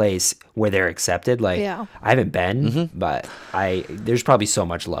one place where they're accepted. Like, I haven't been, but there's probably so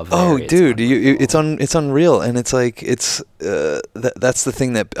much love there. Oh, dude, it's unreal. And it's like, that's the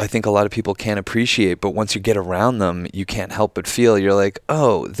thing that I think a lot of people can't appreciate. But once you get around them, you can't help but feel, you're like,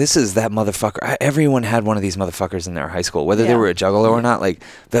 oh, this is that motherfucker. Everyone had one of these motherfuckers in their high school, whether they were a juggalo or not. Like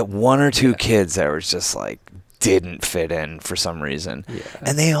that one or two kids that was just like didn't fit in for some reason,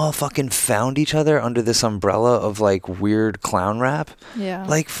 and they all fucking found each other under this umbrella of like weird clown rap.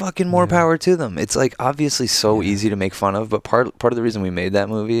 Like fucking more power to them. It's like obviously so easy to make fun of, but part of the reason we made that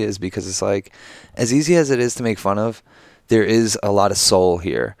movie is because it's like as easy as it is to make fun of, there is a lot of soul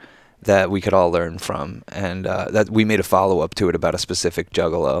here that we could all learn from, and that we made a follow-up to it about a specific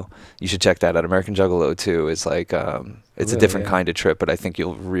juggalo. You should check that out. American Juggalo 2 is like it's a different kind of trip, but I think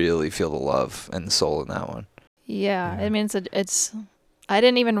you'll really feel the love and the soul in that one. I mean, it's I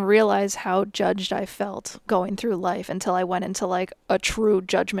didn't even realize how judged I felt going through life until I went into like a true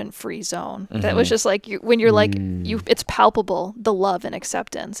judgment-free zone. That was just like when you're like it's palpable, the love and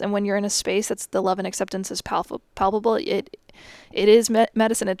acceptance, and when you're in a space that's the love and acceptance is palpable, it is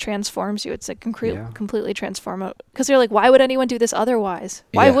medicine. It transforms you. It's a Yeah. completely transformative. Because you're like, why would anyone do this otherwise?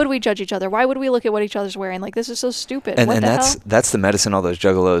 Why Yeah. would we judge each other? Why would we look at what each other's wearing? Like, this is so stupid. And what and the that's hell? that's the medicine all those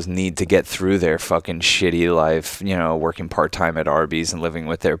juggalos need to get through their fucking shitty life, you know, working part-time at Arby's and living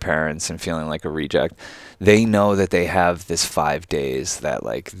with their parents and feeling like a reject. They know that they have this 5 days that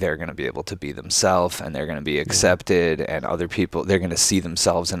like they're going to be able to be themselves and they're going to be accepted, and other people, they're going to see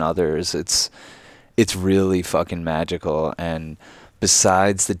themselves in others. It's really fucking magical. And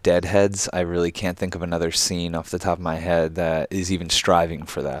besides the Deadheads, I really can't think of another scene off the top of my head that is even striving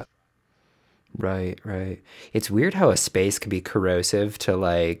for that. Right, right. It's weird how a space can be corrosive to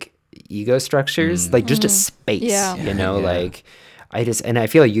like ego structures, like just a space, Yeah. you know, Yeah. like and I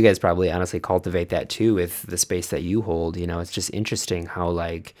feel like you guys probably honestly cultivate that too with the space that you hold, you know. It's just interesting how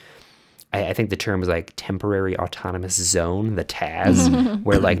like I think the term is like temporary autonomous zone, the TAZ,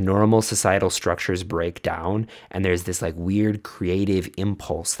 where like normal societal structures break down and there's this like weird creative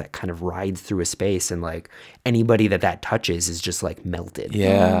impulse that kind of rides through a space, and like anybody that touches is just like melted.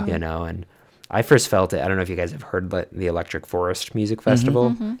 Yeah. You know, and I first felt it. I don't know if you guys have heard the Electric Forest Music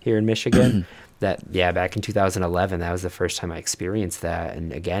Festival here in Michigan. Back in 2011, that was the first time I experienced that.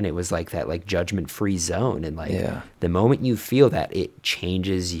 And again, it was like that like judgment-free zone. And like the moment you feel that, it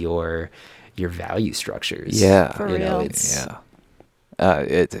changes your value structures. Yeah. For You know, real.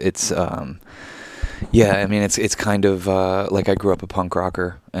 it's Yeah, I mean, it's kind of like I grew up a punk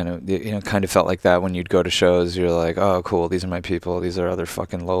rocker, and it kind of felt like that when you'd go to shows. You're like, oh, cool, these are my people. These are other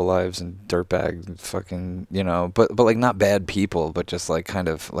fucking lowlives and dirtbag fucking, you know, but like not bad people, but just like kind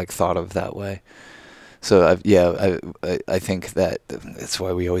of like thought of that way. So I think that's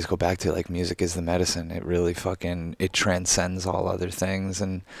why we always go back to like music is the medicine. It really fucking, it transcends all other things,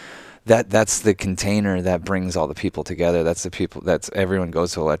 and that's the container that brings all the people together. That's the people, that's everyone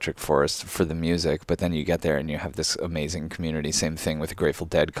goes to Electric Forest for the music, but then you get there and you have this amazing community. Same thing with the Grateful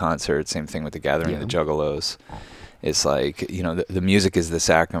Dead concert, same thing with the Gathering of the Juggalos. It's like, you know, the music is the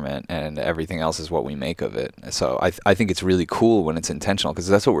sacrament and everything else is what we make of it. So I think it's really cool when it's intentional, because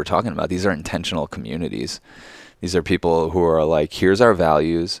that's what we're talking about. These are intentional communities. These are people who are like, here's our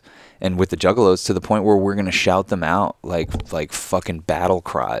values. And with the Juggalos, to the point where we're going to shout them out like fucking battle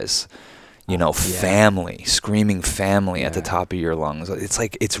cries, you know, family, screaming family at the top of your lungs. It's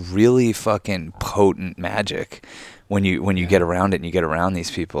like, it's really fucking potent magic when you get around it and you get around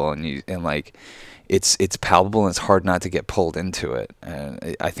these people, and like, it's palpable, and it's hard not to get pulled into it.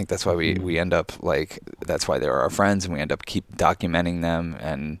 And I think that's why we end up like, that's why they're our friends, and we end up keep documenting them,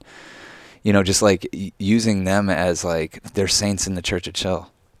 and, you know, just like using them as like, they're saints in the Church of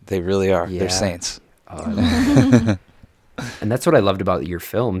Chill. They really are. They're saints. And that's what I loved about your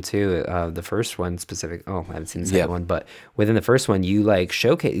film too. The first one specific. Oh, I haven't seen the second one, but within the first one, you like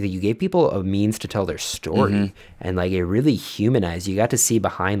you gave people a means to tell their story, and like it really humanized. You got to see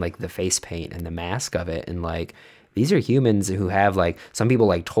behind like the face paint and the mask of it, and like these are humans who have like, some people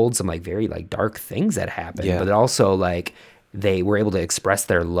like told some like very like dark things that happened, but also like they were able to express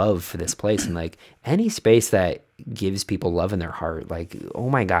their love for this place. And like any space that gives people love in their heart, like, oh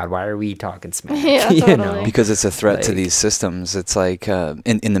my God, why are we talking smack? Yeah, You totally. know? Because it's a threat to Like- these systems. It's like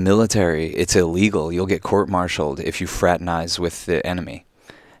in the military, it's illegal. You'll get court-martialed if you fraternize with the enemy.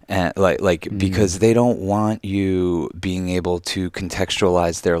 And because they don't want you being able to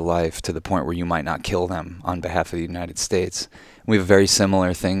contextualize their life to the point where you might not kill them on behalf of the United States. We have a very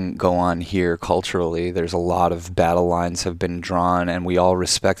similar thing go on here culturally. There's a lot of battle lines have been drawn, and we all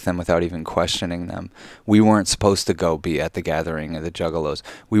respect them without even questioning them. We weren't supposed to go be at the Gathering of the Juggalos.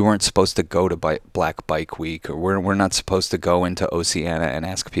 We weren't supposed to go to Black Bike Week, or we're not supposed to go into Oceana and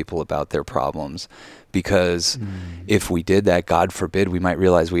ask people about their problems. Because if we did that, God forbid, we might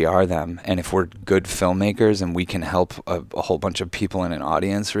realize we are them. And if we're good filmmakers and we can help a whole bunch of people in an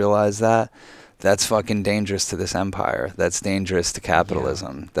audience realize that, that's fucking dangerous to this empire. That's dangerous to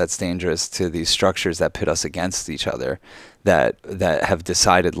capitalism. That's dangerous to these structures that pit us against each other, that have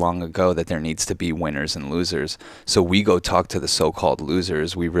decided long ago that there needs to be winners and losers. So we go talk to the so-called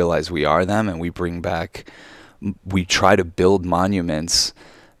losers. We realize we are them, and we try to build monuments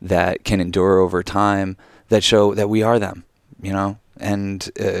that can endure over time, that show that we are them, you know? And,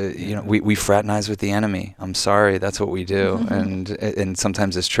 you know, we fraternize with the enemy. I'm sorry, that's what we do. And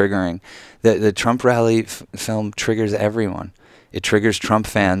sometimes it's triggering. The Trump rally film triggers everyone. It triggers Trump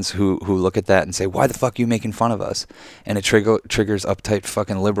fans who look at that and say, why the fuck are you making fun of us? And it triggers uptight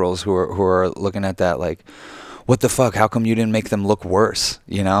fucking liberals who are looking at that like, what the fuck? How come you didn't make them look worse?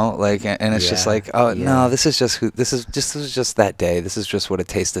 You know, like, and it's just like, oh no, this is just that day. This is just what a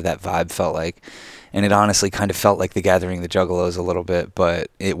taste of that vibe felt like. And it honestly kind of felt like The Gathering of the Juggalos a little bit,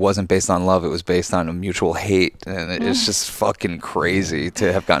 but it wasn't based on love. It was based on a mutual hate. And it's just fucking crazy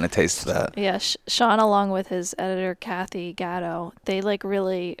to have gotten a taste of that. Yeah, Sean, along with his editor, Kathy Gatto, they like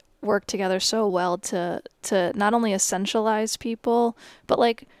really work together so well to not only essentialize people, but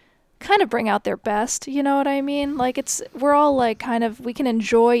like kind of bring out their best, you know what I mean? Like we're all like kind of, we can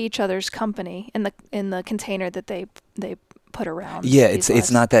enjoy each other's company in the container that they put around. Yeah,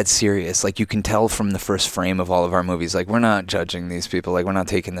 it's not that serious. Like, you can tell from the first frame of all of our movies, like, we're not judging these people. Like, we're not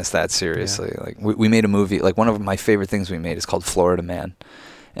taking this that seriously. Yeah. Like, we made a movie, like, one of my favorite things we made is called Florida Man.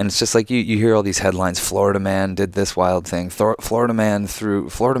 And it's just like, you hear all these headlines, Florida man did this wild thing. Florida man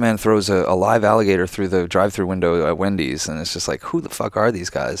throws a live alligator through the drive-through window at Wendy's. And it's just like, who the fuck are these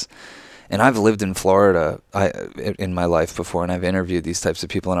guys? And I've lived in Florida in my life before, and I've interviewed these types of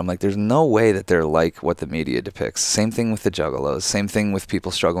people, and I'm like, there's no way that they're like what the media depicts. Same thing with the juggalos, same thing with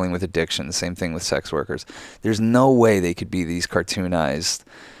people struggling with addiction, same thing with sex workers. There's no way they could be these cartoonized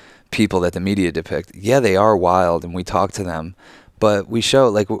people that the media depict. Yeah, they are wild, and we talk to them, but we show,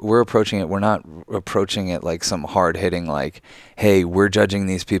 like, we're approaching it, we're not approaching it like some hard-hitting, like, hey, we're judging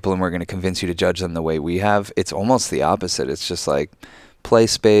these people, and we're going to convince you to judge them the way we have. It's almost the opposite. It's just like, play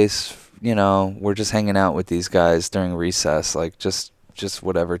space. You know, we're just hanging out with these guys during recess, like just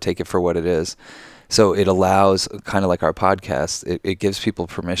whatever, take it for what it is. So it allows, kind of like our podcast, it gives people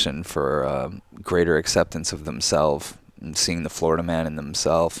permission for greater acceptance of themselves and seeing the Florida man in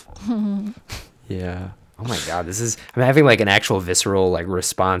themselves. Yeah. Oh my God, I'm having like an actual visceral like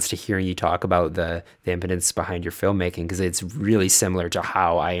response to hearing you talk about the impotence behind your filmmaking, because it's really similar to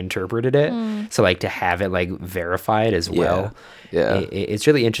how I interpreted it. So like to have it like verified as well. Yeah. It's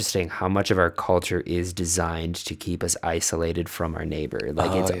really interesting how much of our culture is designed to keep us isolated from our neighbor. Like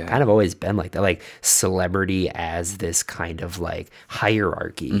kind of always been like that, like celebrity as this kind of like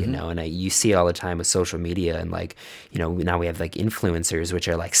hierarchy, you know, and you see it all the time with social media, and like, you know, now we have like influencers, which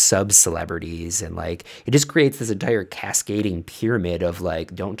are like sub-celebrities, and like it just creates this entire cascading pyramid of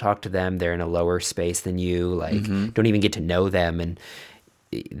like, don't talk to them, they're in a lower space than you, like don't even get to know them. And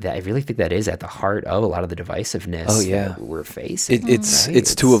I really think that is at the heart of a lot of the divisiveness that we're facing.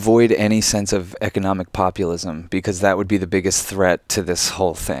 It's to avoid any sense of economic populism, because that would be the biggest threat to this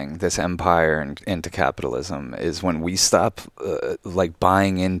whole thing, this empire and into capitalism, is when we stop like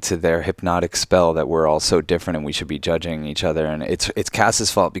buying into their hypnotic spell that we're all so different and we should be judging each other. And it's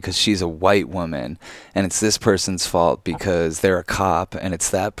Cass's fault because she's a white woman, and it's this person's fault because they're a cop, and it's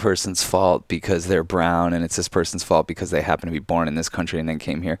that person's fault because they're brown, and it's this person's fault because they happen to be born in this country and then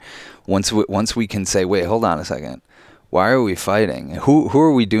came here. Once we can say, wait, hold on a second, why are we fighting? Who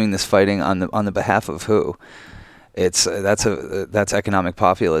are we doing this fighting on the behalf of who? That's economic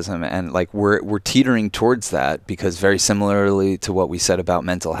populism, and like we're teetering towards that, because very similarly to what we said about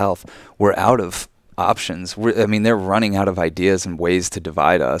mental health, we're out of options. They're running out of ideas and ways to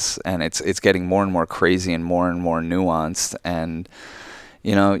divide us, and it's getting more and more crazy and more nuanced. And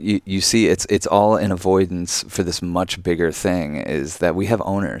you know, you see it's all an avoidance for this much bigger thing, is that we have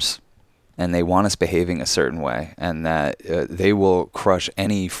owners, and they want us behaving a certain way, and that they will crush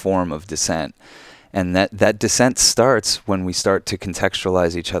any form of dissent. And that dissent starts when we start to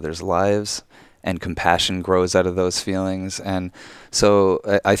contextualize each other's lives, and compassion grows out of those feelings. And so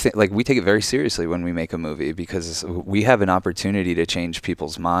I think, like, we take it very seriously when we make a movie, because we have an opportunity to change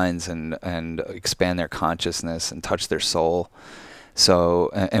people's minds and expand their consciousness and touch their soul. So,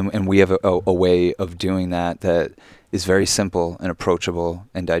 and we have a way of doing that is very simple and approachable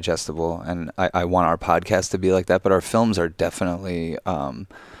and digestible. And I want our podcast to be like that, but our films are definitely,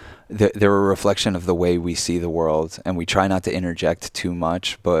 they're a reflection of the way we see the world, and we try not to interject too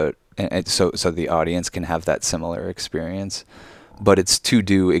much, but so the audience can have that similar experience. But it's to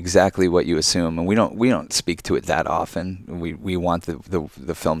do exactly what you assume, and we don't speak to it that often. We want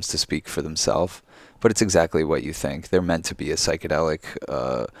the films to speak for themselves. But it's exactly what you think. They're meant to be a psychedelic,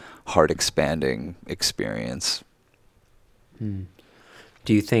 heart-expanding experience. Do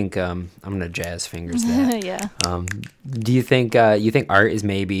you think I'm gonna jazz fingers that? Yeah. Do you think art is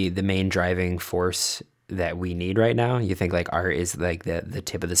maybe the main driving force that we need right now? You think like art is like the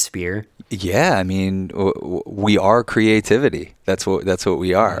tip of the spear? Yeah, I mean, we are creativity. That's what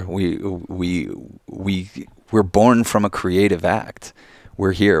we are. We're born from a creative act.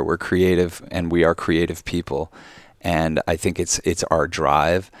 We're here, we're creative, and we are creative people. And I think it's our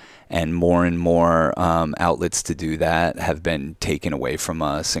drive, and more outlets to do that have been taken away from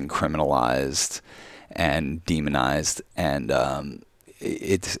us and criminalized and demonized. And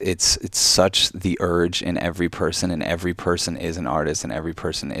it's such the urge in every person, and every person is an artist, and every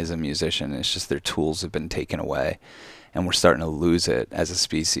person is a musician. It's just their tools have been taken away, and we're starting to lose it as a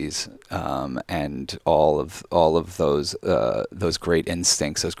species. And all of those great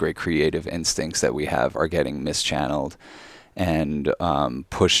instincts, those great creative instincts that we have, are getting mischanneled and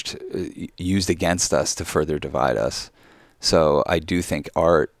pushed, used against us to further divide us. So I do think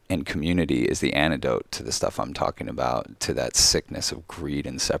art and community is the antidote to the stuff I'm talking about, to that sickness of greed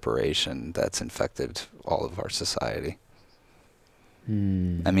and separation that's infected all of our society.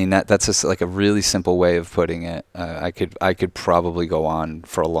 I mean, that's just like a really simple way of putting it. I could probably go on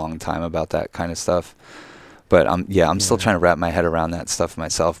for a long time about that kind of stuff, but I'm still trying to wrap my head around that stuff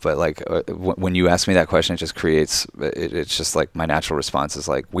myself. But like when you ask me that question, it just creates it's just like my natural response is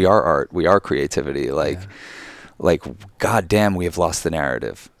like, we are art, we are creativity. Like, God damn, we have lost the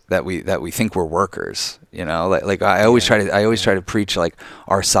narrative that we think we're workers, you know. Like I always try to preach like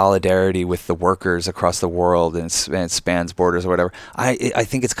our solidarity with the workers across the world, and it spans borders or whatever. I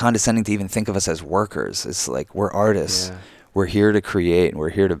think it's condescending to even think of us as workers. It's like, we're artists. Yeah. We're here to create, and we're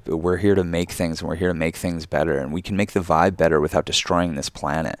here to make things, and we're here to make things better, and we can make the vibe better without destroying this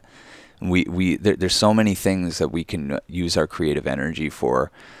planet. And there's so many things that we can use our creative energy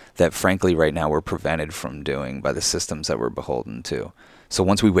for, that frankly right now we're prevented from doing by the systems that we're beholden to. So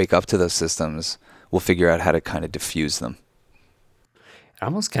once we wake up to those systems, we'll figure out how to kind of diffuse them.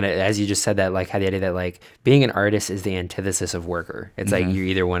 Almost kind of, as you just said that, like, how the idea that like being an artist is the antithesis of worker. It's like you're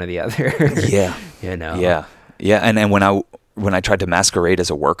either one or the other. Yeah. You know? Yeah. Yeah. And when I tried to masquerade as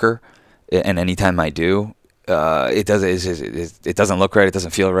a worker, and anytime I do, it doesn't look right. It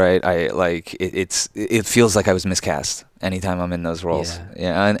doesn't feel right. It feels like I was miscast anytime I'm in those roles.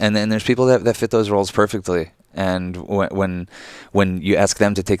 Yeah. And then there's people that fit those roles perfectly. And when you ask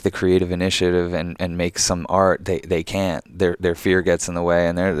them to take the creative initiative and make some art, they can't. Their fear gets in the way,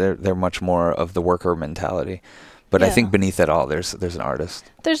 and they're much more of the worker mentality. But I think beneath it all, there's an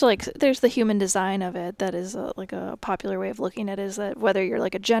artist. There's the human design of it that is like a popular way of looking at it, is that whether you're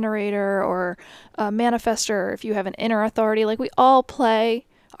like a generator or a manifester, or if you have an inner authority, like we all play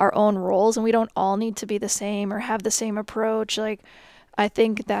our own roles, and we don't all need to be the same or have the same approach. Like, I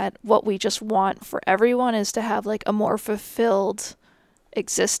think that what we just want for everyone is to have like a more fulfilled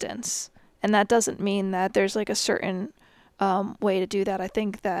existence. And that doesn't mean that there's like a certain way to do that. I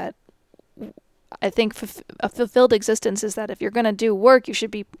think a fulfilled existence is that if you're going to do work, you should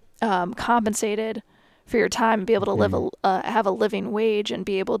be compensated for your time and be able to live have a living wage and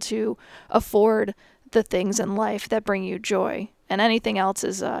be able to afford the things in life that bring you joy. And anything else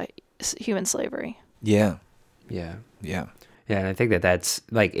is human slavery. Yeah. Yeah. Yeah. Yeah, and I think that's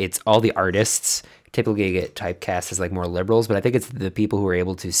like, it's all the artists typically get typecast as like more liberals, but I think it's the people who are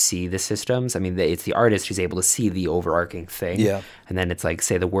able to see the systems. I mean, it's the artist who's able to see the overarching thing. Yeah. And then it's like,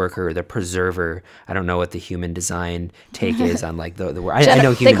 say, the worker, the preserver. I don't know what the human design take is on like the I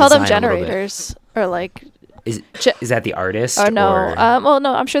know human they call them design generators, or like. Is that the artist? Oh no. Well,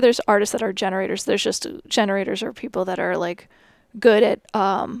 no. I'm sure there's artists that are generators. There's just generators are people that are like good at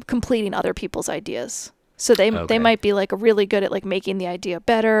completing other people's ideas. So they might be like really good at like making the idea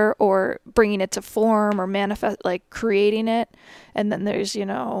better or bringing it to form or manifest, like creating it. And then there's,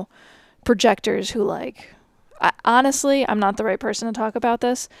 projectors who like, honestly, I'm not the right person to talk about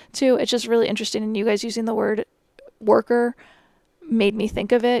this too. It's just really interesting. And you guys using the word worker made me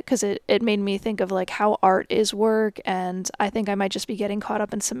think of it, because it made me think of like how art is work. And I think I might just be getting caught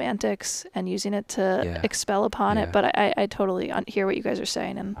up in semantics and using it to expel upon it. But I totally hear what you guys are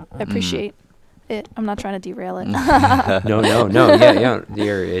saying, and I appreciate it. I'm not trying to derail it. No. Yeah.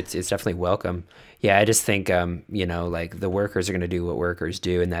 It's definitely welcome. Yeah, I just think, like the workers are going to do what workers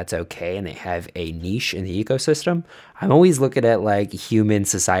do, and that's okay. And they have a niche in the ecosystem. I'm always looking at like human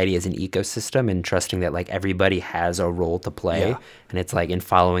society as an ecosystem and trusting that like everybody has a role to play. Yeah. And it's like in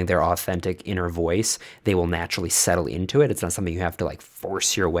following their authentic inner voice, they will naturally settle into it. It's not something you have to like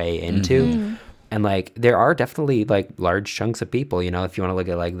force your way into. Mm-hmm. And like, there are definitely like large chunks of people, if you want to look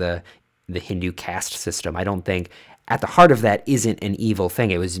at like the Hindu caste system, I don't think at the heart of that isn't an evil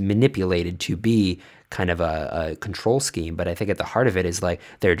thing. It was manipulated to be kind of a control scheme. But I think at the heart of it is like,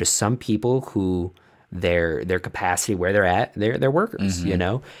 there are just some people who their capacity where they're at, they're workers,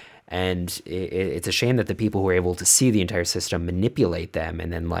 and it's a shame that the people who are able to see the entire system manipulate them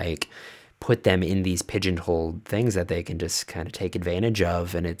and then like put them in these pigeonholed things that they can just kind of take advantage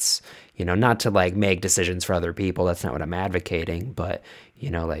of. And it's, not to like make decisions for other people. That's not what I'm advocating, but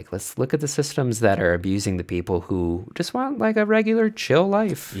like, let's look at the systems that are abusing the people who just want like a regular chill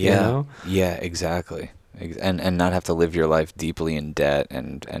life. Yeah. Yeah, exactly. And not have to live your life deeply in debt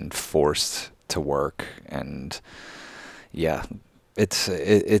and forced to work. And yeah, it's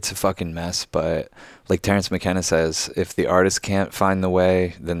a fucking mess. But like Terrence McKenna says, if the artist can't find the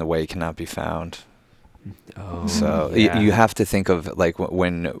way, then the way cannot be found. Oh, So yeah. you have to think of like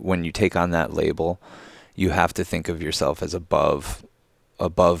when you take on that label, you have to think of yourself as above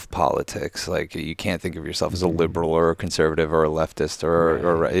politics. Like you can't think of yourself as a liberal or a conservative or a leftist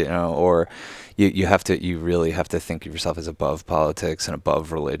or you know, or you really have to think of yourself as above politics and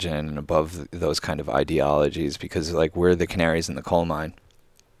above religion and above those kind of ideologies, because like we're the canaries in the coal mine.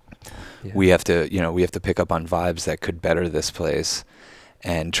 Yeah. We have to pick up on vibes that could better this place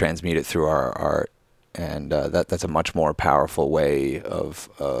and transmute it through our art. And that's a much more powerful way of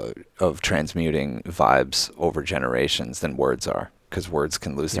transmuting vibes over generations than words are, because words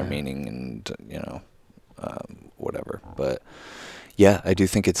can lose their meaning and whatever. But yeah, I do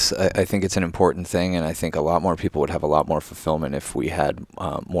think I think it's an important thing, and I think a lot more people would have a lot more fulfillment if we had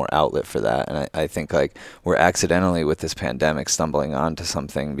more outlet for that. And I think like we're accidentally with this pandemic stumbling onto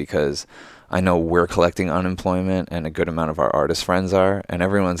something, because I know we're collecting unemployment, and a good amount of our artist friends are, and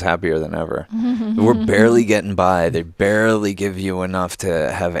everyone's happier than ever. We're barely getting by. They barely give you enough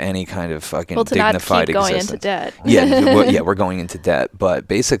to have any kind of fucking dignified to not keep existence. going into debt. Yeah, we're going into debt. But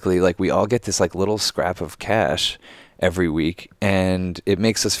basically, like we all get this like little scrap of cash every week, and it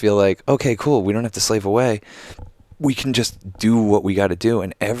makes us feel like, okay, cool, we don't have to slave away. We can just do what we got to do.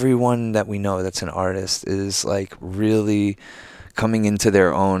 And everyone that we know that's an artist is like really coming into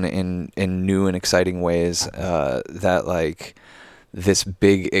their own in new and exciting ways, that like this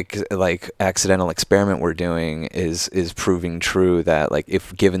big like accidental experiment we're doing is proving true, that like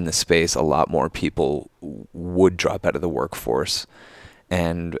if given the space, a lot more people would drop out of the workforce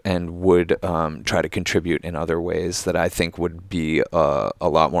and would try to contribute in other ways that I think would be a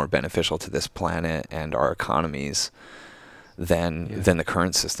lot more beneficial to this planet and our economies than the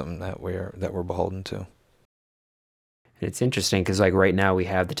current system that we're beholden to. It's interesting because like right now we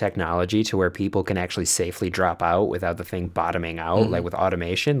have the technology to where people can actually safely drop out without the thing bottoming out, like with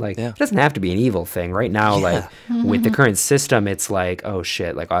automation. Like it doesn't have to be an evil thing. Right now, like with the current system, it's like, oh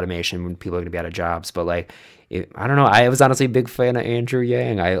shit, like automation when people are gonna be out of jobs. But like, I don't know. I was honestly a big fan of Andrew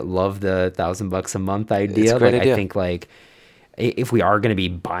Yang. I love the $1,000 a month idea. It's a great idea. I think like if we are going to be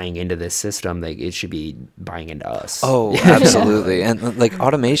buying into this system, like it should be buying into us. Oh, absolutely. And like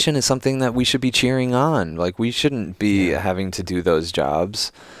automation is something that we should be cheering on. Like we shouldn't be having to do those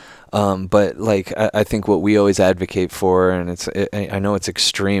jobs. But like I think what we always advocate for, and I know it's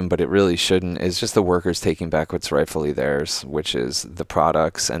extreme, but it really shouldn't, is just the workers taking back what's rightfully theirs, which is the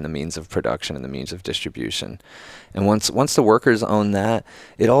products and the means of production and the means of distribution. And once the workers own that,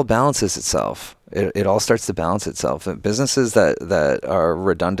 it all balances itself. It all starts to balance itself. And businesses that are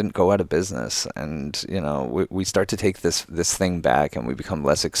redundant go out of business, and we start to take this thing back, and we become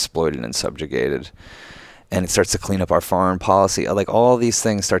less exploited and subjugated. And it starts to clean up our foreign policy. Like all these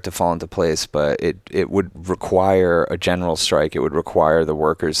things start to fall into place, but it would require a general strike. It would require the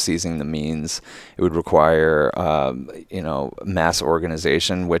workers seizing the means. It would require mass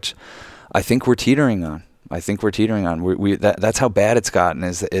organization, which I think we're teetering on. That's how bad it's gotten,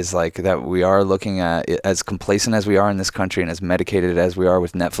 is like that we are looking at it, as complacent as we are in this country and as medicated as we are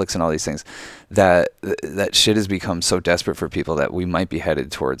with Netflix and all these things, that shit has become so desperate for people that we might be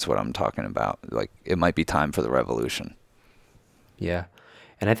headed towards what I'm talking about. Like it might be time for the revolution. Yeah.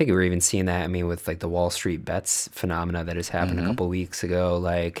 And I think we're even seeing that, I mean, with like the Wall Street bets phenomena that has happened a couple weeks ago.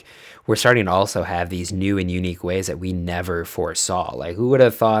 Like we're starting to also have these new and unique ways that we never foresaw. Like who would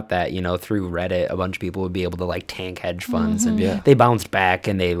have thought that, through Reddit, a bunch of people would be able to like tank hedge funds and they bounced back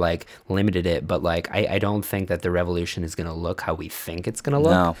and they like limited it. But like, I don't think that the revolution is going to look how we think it's going to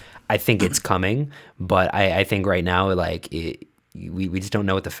look. No. I think it's coming, but I think right now, like we just don't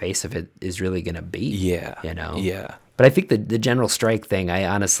know what the face of it is really going to be. Yeah. Yeah. But I think the general strike thing, I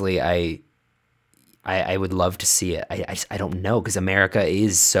honestly would love to see it. I don't know, because America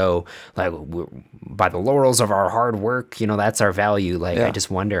is so like by the laurels of our hard work, that's our value. Like I just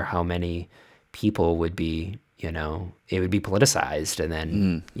wonder how many people would be, it would be politicized, and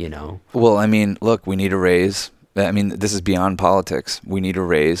then Well, I mean, look, we need a raise. I mean, this is beyond politics. We need a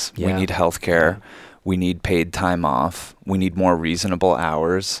raise. We need health care. We need paid time off. We need more reasonable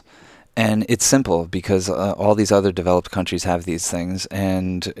hours. And it's simple, because all these other developed countries have these things.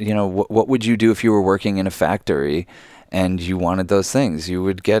 And, what would you do if you were working in a factory and you wanted those things, you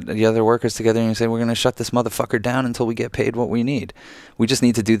would get the other workers together and you say, we're going to shut this motherfucker down until we get paid what we need. We just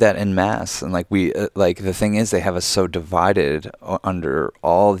need to do that en masse. And like the thing is, they have us so divided under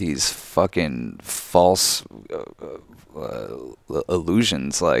all these fucking false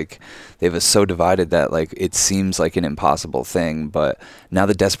illusions. Like they have us so divided that like it seems like an impossible thing, but now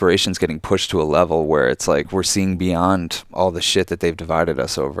the desperation's getting pushed to a level where it's like we're seeing beyond all the shit that they've divided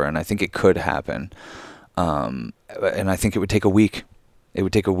us over, and I think it could happen. And I think it would take a week. It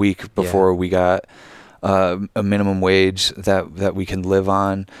would take a week before we got a minimum wage that we can live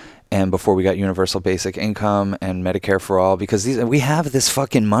on, and before we got universal basic income and Medicare for all, because we have this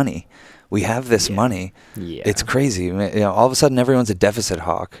fucking money. We have this money. Yeah. It's crazy. You know, all of a sudden everyone's a deficit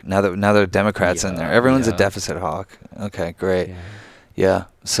hawk. Now that there are Democrats in there, everyone's a deficit hawk. Okay, great. Yeah.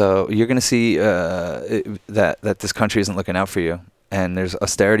 So you're going to see that this country isn't looking out for you. And there's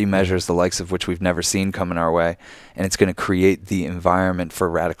austerity measures, the likes of which we've never seen coming our way. And it's going to create the environment for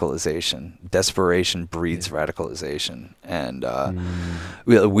radicalization. Desperation breeds radicalization. And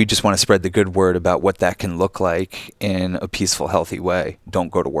we just want to spread the good word about what that can look like in a peaceful, healthy way. Don't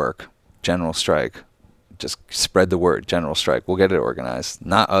go to work. General strike. Just spread the word. General strike. We'll get it organized.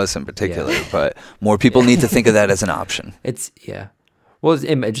 Not us in particular, but more people need to think of that as an option. Well,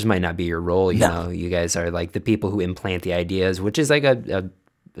 it just might not be your role, you know. You guys are like the people who implant the ideas, which is like a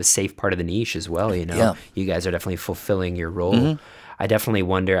safe part of the niche as well, you know. Yeah. You guys are definitely fulfilling your role. Mm-hmm. I definitely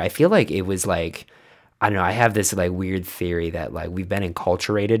wonder, I feel like it was like, I don't know, I have this like weird theory that like we've been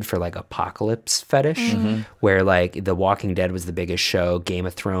enculturated for like apocalypse fetish, where like The Walking Dead was the biggest show, Game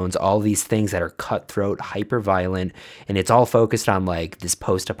of Thrones, all these things that are cutthroat, hyper violent, and it's all focused on like this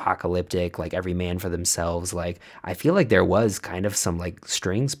post-apocalyptic, like every man for themselves. Like I feel like there was kind of some like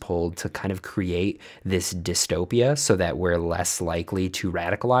strings pulled to kind of create this dystopia so that we're less likely to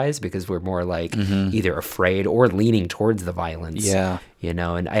radicalize because we're more like either afraid or leaning towards the violence. Yeah. You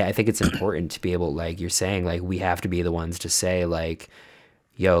know, and I think it's important to be able, like you're saying, like we have to be the ones to say like,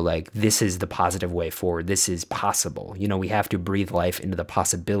 yo, like this is the positive way forward. This is possible. You know, we have to breathe life into the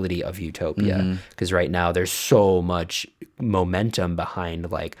possibility of utopia because right now there's so much momentum behind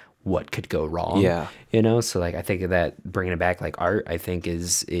like what could go wrong. Yeah. You know, so like I think that bringing it back like art, I think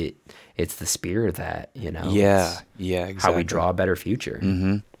it's the spirit of that, you know. Yeah. Yeah, exactly. How we draw a better future.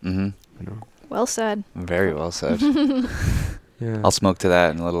 You know? Well said. Very well said. Yeah. I'll smoke to that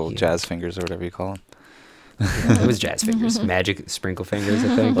and little jazz fingers or whatever you call them. It was jazz fingers, magic sprinkle fingers,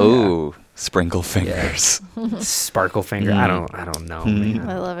 I think. Oh, sprinkle fingers, sparkle finger. I don't know. Man.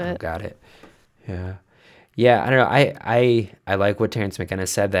 I love it. Got it. Yeah. I don't know. I like what Terence McKenna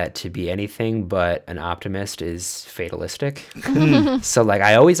said, that to be anything but an optimist is fatalistic. So like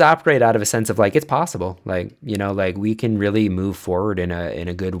I always operate out of a sense of like it's possible. Like, you know, like we can really move forward in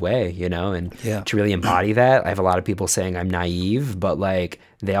a good way, you know, and to really embody that. I have a lot of people saying I'm naive, but like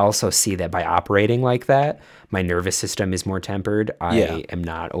they also see that by operating like that, my nervous system is more tempered. I am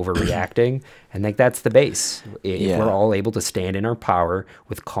not overreacting. And like that's the base. If we're all able to stand in our power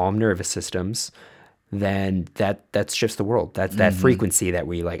with calm nervous systems, then that's just the world. That's that frequency that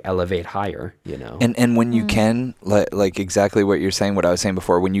we like elevate higher, you know. And when you can, like exactly what you're saying, what I was saying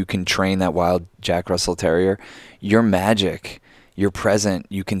before, when you can train that wild Jack Russell Terrier, you're magic, you're present,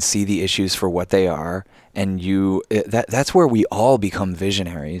 you can see the issues for what they are, and that's where we all become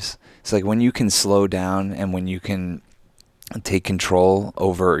visionaries. It's like when you can slow down and when you can take control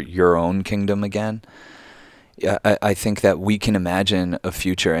over your own kingdom again. I think that we can imagine a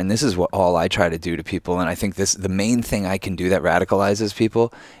future, and this is what all I try to do to people, and I think the main thing I can do that radicalizes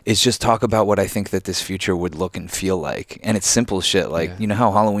people is just talk about what I think that this future would look and feel like. And it's simple shit, like, you know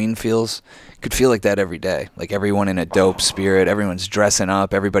how Halloween feels? It could feel like that every day. Like everyone in a dope spirit, everyone's dressing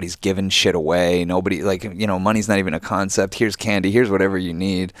up, everybody's giving shit away, nobody, like, you know, money's not even a concept. Here's candy, here's whatever you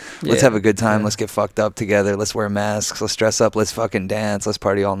need. Let's have a good time, let's get fucked up together, let's wear masks, let's dress up, let's fucking dance, let's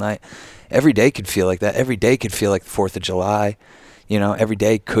party all night. Every day could feel like that. Every day could feel like the 4th of July. You know, every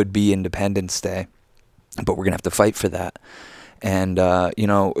day could be Independence Day. But we're going to have to fight for that. And, you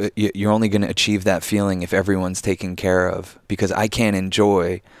know, you're only going to achieve that feeling if everyone's taken care of. Because I can't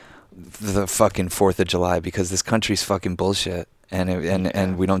enjoy the fucking 4th of July because this country's fucking bullshit.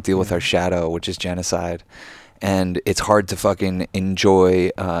 And we don't deal with our shadow, which is genocide. And it's hard to fucking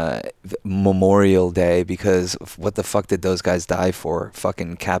enjoy Memorial Day because what the fuck did those guys die for?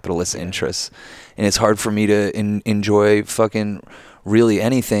 Fucking capitalist interests. And it's hard for me to enjoy fucking really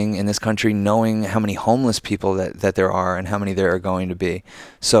anything in this country knowing how many homeless people that there are and how many there are going to be.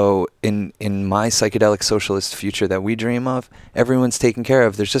 So in my psychedelic socialist future that we dream of, everyone's taken care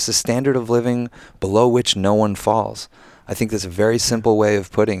of. There's just a standard of living below which no one falls. I think that's a very simple way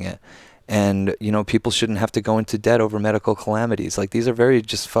of putting it. And, you know, people shouldn't have to go into debt over medical calamities. Like, these are very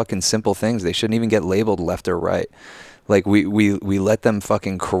just fucking simple things. They shouldn't even get labeled left or right. Like, we let them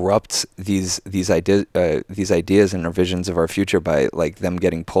fucking corrupt these ideas and our visions of our future by, like, them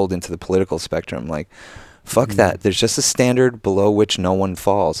getting pulled into the political spectrum. Like, fuck that. There's just a standard below which no one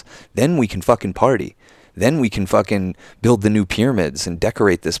falls. Then we can fucking party. Then we can fucking build the new pyramids and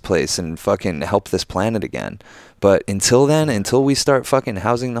decorate this place and fucking help this planet again. But until then, until we start fucking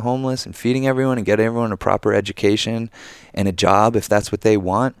housing the homeless and feeding everyone and get everyone a proper education and a job if that's what they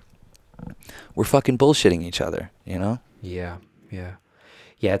want, we're fucking bullshitting each other, you know? Yeah.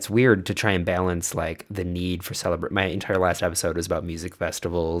 Yeah, it's weird to try and balance like the need for celebrate. My entire last episode was about music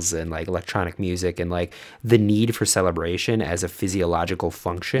festivals and like electronic music and like the need for celebration as a physiological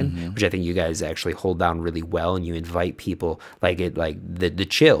function, which I think you guys actually hold down really well, and you invite people like the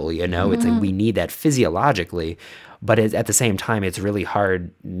chill, you know, it's like we need that physiologically. But at the same time, it's really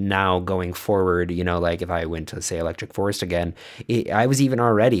hard now going forward, you know, like if I went to say Electric Forest again, I was even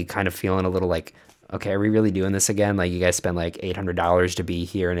already kind of feeling a little like, okay, are we really doing this again? Like, you guys spend like $800 to be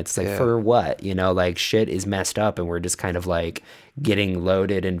here, and it's like, for what? You know, like, shit is messed up, and we're just kind of like getting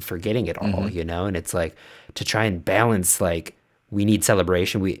loaded and forgetting it all, you know? And it's like, to try and balance, like, we need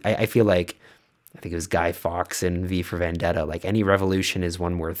celebration. I feel like, I think it was Guy Fawkes in V for Vendetta, like, any revolution is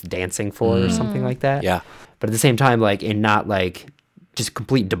one worth dancing for, or something like that. Yeah. But at the same time, like, in not like just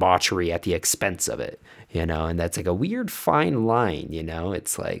complete debauchery at the expense of it, you know? And that's like a weird fine line, you know?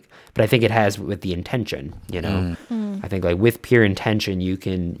 It's like, but I think it has with the intention, you know? I think like with pure intention, you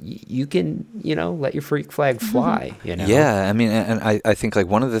can, you know, let your freak flag fly, you know? Yeah. I mean, and I think like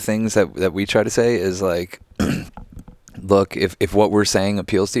one of the things that we try to say is like, look, if what we're saying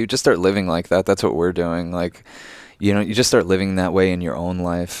appeals to you, just start living like that. That's what we're doing. Like, you know, you just start living that way in your own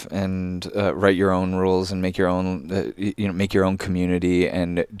life, and write your own rules and make your own, make your own community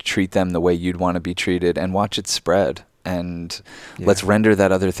and treat them the way you'd want to be treated, and watch it spread. And let's render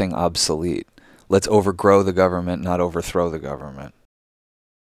that other thing obsolete. Let's overgrow the government, not overthrow the government.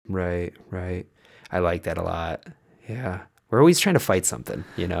 Right. I like that a lot. Yeah. We're always trying to fight something,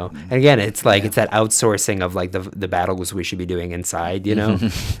 you know? And again, it's like, it's that outsourcing of like the battles we should be doing inside, you know?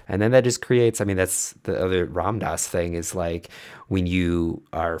 And then that just creates, I mean, that's the other Ram Dass thing, is like, when you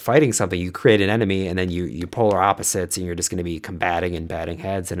are fighting something, you create an enemy, and then you polar opposites, and you're just going to be combating and batting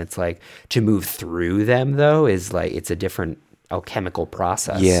heads. And it's like, to move through them though, is like, it's a different alchemical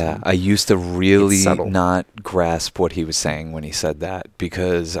process. Yeah, I used to really not grasp what he was saying when he said that,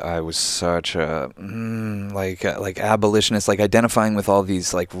 because I was such a like abolitionist, like identifying with all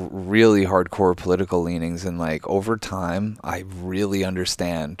these like really hardcore political leanings, and like over time I really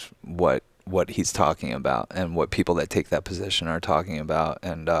understand what he's talking about and what people that take that position are talking about.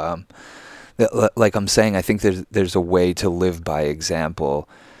 And like I'm saying, I think there's a way to live by example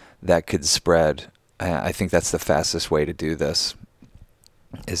that could spread. I think that's the fastest way to do this,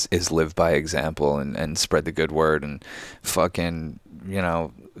 is live by example and spread the good word, and fucking, you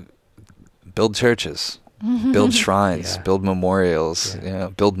know, build churches, build shrines, build memorials, you know,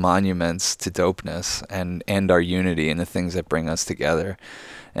 build monuments to dopeness, and end our unity in the things that bring us together,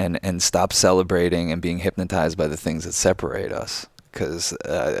 and stop celebrating and being hypnotized by the things that separate us, because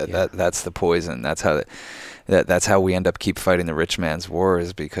that's the poison. That's how we end up keep fighting the rich man's war,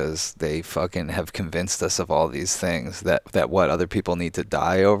 is because they fucking have convinced us of all these things that what other people need to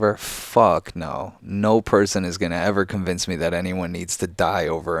die over. Fuck no. No person is going to ever convince me that anyone needs to die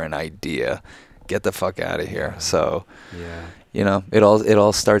over an idea. Get the fuck out of here. So, you know, it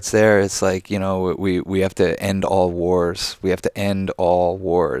all starts there. It's like, you know, we have to end all wars. We have to end all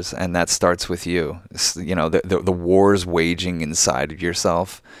wars. And that starts with you. You know, the wars waging inside of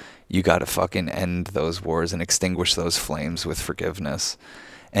yourself. You got to fucking end those wars and extinguish those flames with forgiveness.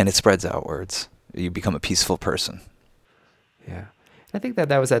 And it spreads outwards. You become a peaceful person. Yeah. I think that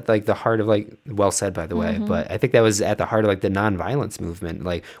was at like the heart of, like, well said, by the way, but I think that was at the heart of like the nonviolence movement.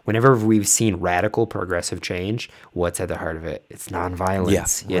 Like, whenever we've seen radical progressive change, what's at the heart of it? It's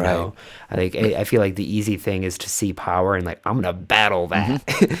nonviolence, you know? I feel like the easy thing is to see power and like, I'm going to battle that.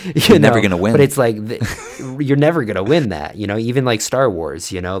 You're never going to win. But it's like, you're never going to win that, you know, even like Star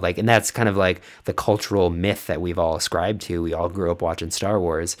Wars, you know, like, and that's kind of like the cultural myth that we've all ascribed to. We all grew up watching Star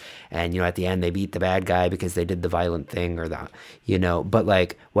Wars, and, you know, at the end they beat the bad guy because they did the violent thing, or the, you know, but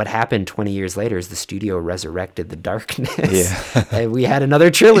like what happened 20 years later is the studio resurrected the darkness. Yeah. And we had another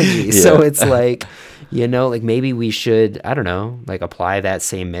trilogy. So it's like, like maybe we should, I don't know, like apply that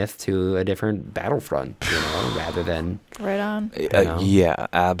same myth to a different Battlefront, rather than. Right on. Yeah,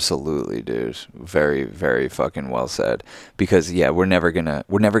 absolutely, dude. Very, very fucking well said. Because we're never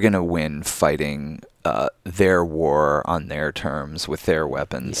gonna win fighting their war on their terms with their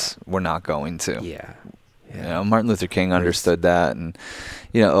weapons. We're not going to. Yeah. Martin Luther King understood that, and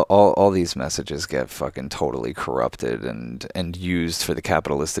all these messages get fucking totally corrupted and used for the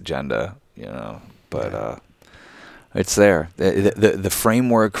capitalist agenda. But it's there. The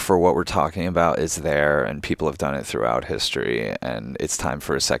framework for what we're talking about is there, and people have done it throughout history, and it's time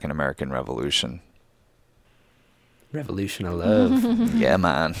for a second American Revolution. Revolution of love. Yeah,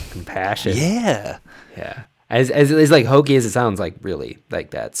 man. Compassion. Yeah. Yeah. As like hokey as it sounds, like really,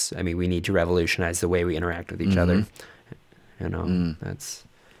 like that's, I mean, we need to revolutionize the way we interact with each other. That's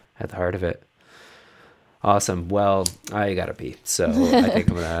at the heart of it. Awesome. Well, I gotta pee, so I think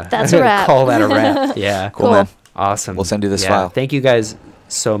I'm gonna That's a wrap. Call that a wrap. Yeah. Cool, man. Awesome. We'll send you this file. Thank you guys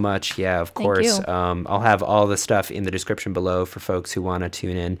so much. Yeah, of Thank course. you. I'll have all the stuff in the description below for folks who want to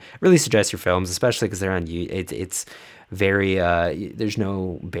tune in. Really suggest your films, especially because they're on YouTube. It's very there's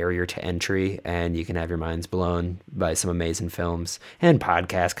no barrier to entry, and you can have your minds blown by some amazing films and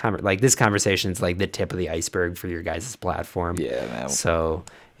podcasts. Like this conversation is like the tip of the iceberg for your guys' platform. Yeah, man. So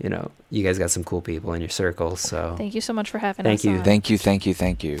you guys got some cool people in your circle. So Thank you so much for having Thank us you. on.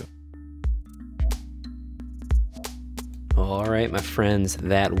 Thank you. All right, my friends,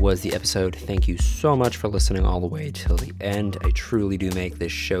 that was the episode. Thank you so much for listening all the way till the end. I truly do make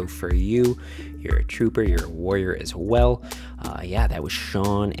this show for you. You're a trooper, you're a warrior as well. That was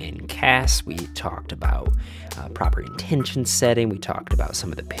Sean and Cass. We talked about proper intention setting. We talked about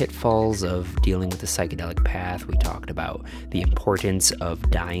some of the pitfalls of dealing with the psychedelic path. We talked about the importance of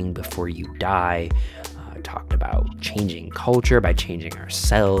dying before you die. Talked about changing culture by changing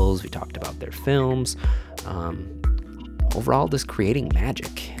ourselves. We talked about their films. Overall, just creating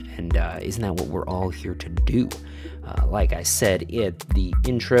magic. And isn't that what we're all here to do? Like I said at the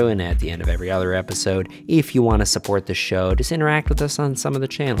intro and at the end of every other episode, if you want to support the show, just interact with us on some of the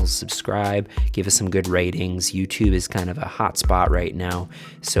channels. Subscribe, give us some good ratings. YouTube is kind of a hot spot right now.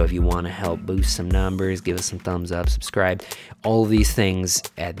 So if you want to help boost some numbers, give us some thumbs up, subscribe. All of these things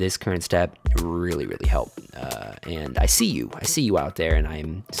at this current step really, really help. And I see you out there, and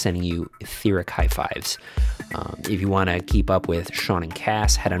I'm sending you etheric high fives. If you want to keep up with Sean and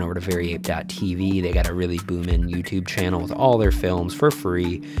Cass, head on over to veryape.tv. They got a really booming YouTube channel with all their films for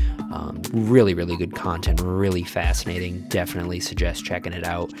free. Really, really good content, really fascinating. Definitely suggest checking it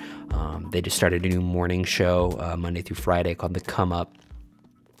out. They just started a new morning show Monday through Friday called The Come Up.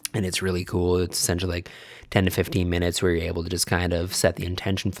 And it's really cool. It's essentially like 10 to 15 minutes where you're able to just kind of set the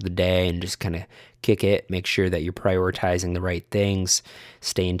intention for the day and just kind of kick it, make sure that you're prioritizing the right things,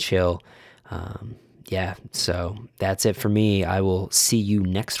 staying chill. So that's it for me. I will see you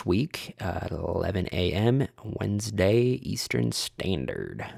next week at 11 a.m. Wednesday Eastern Standard.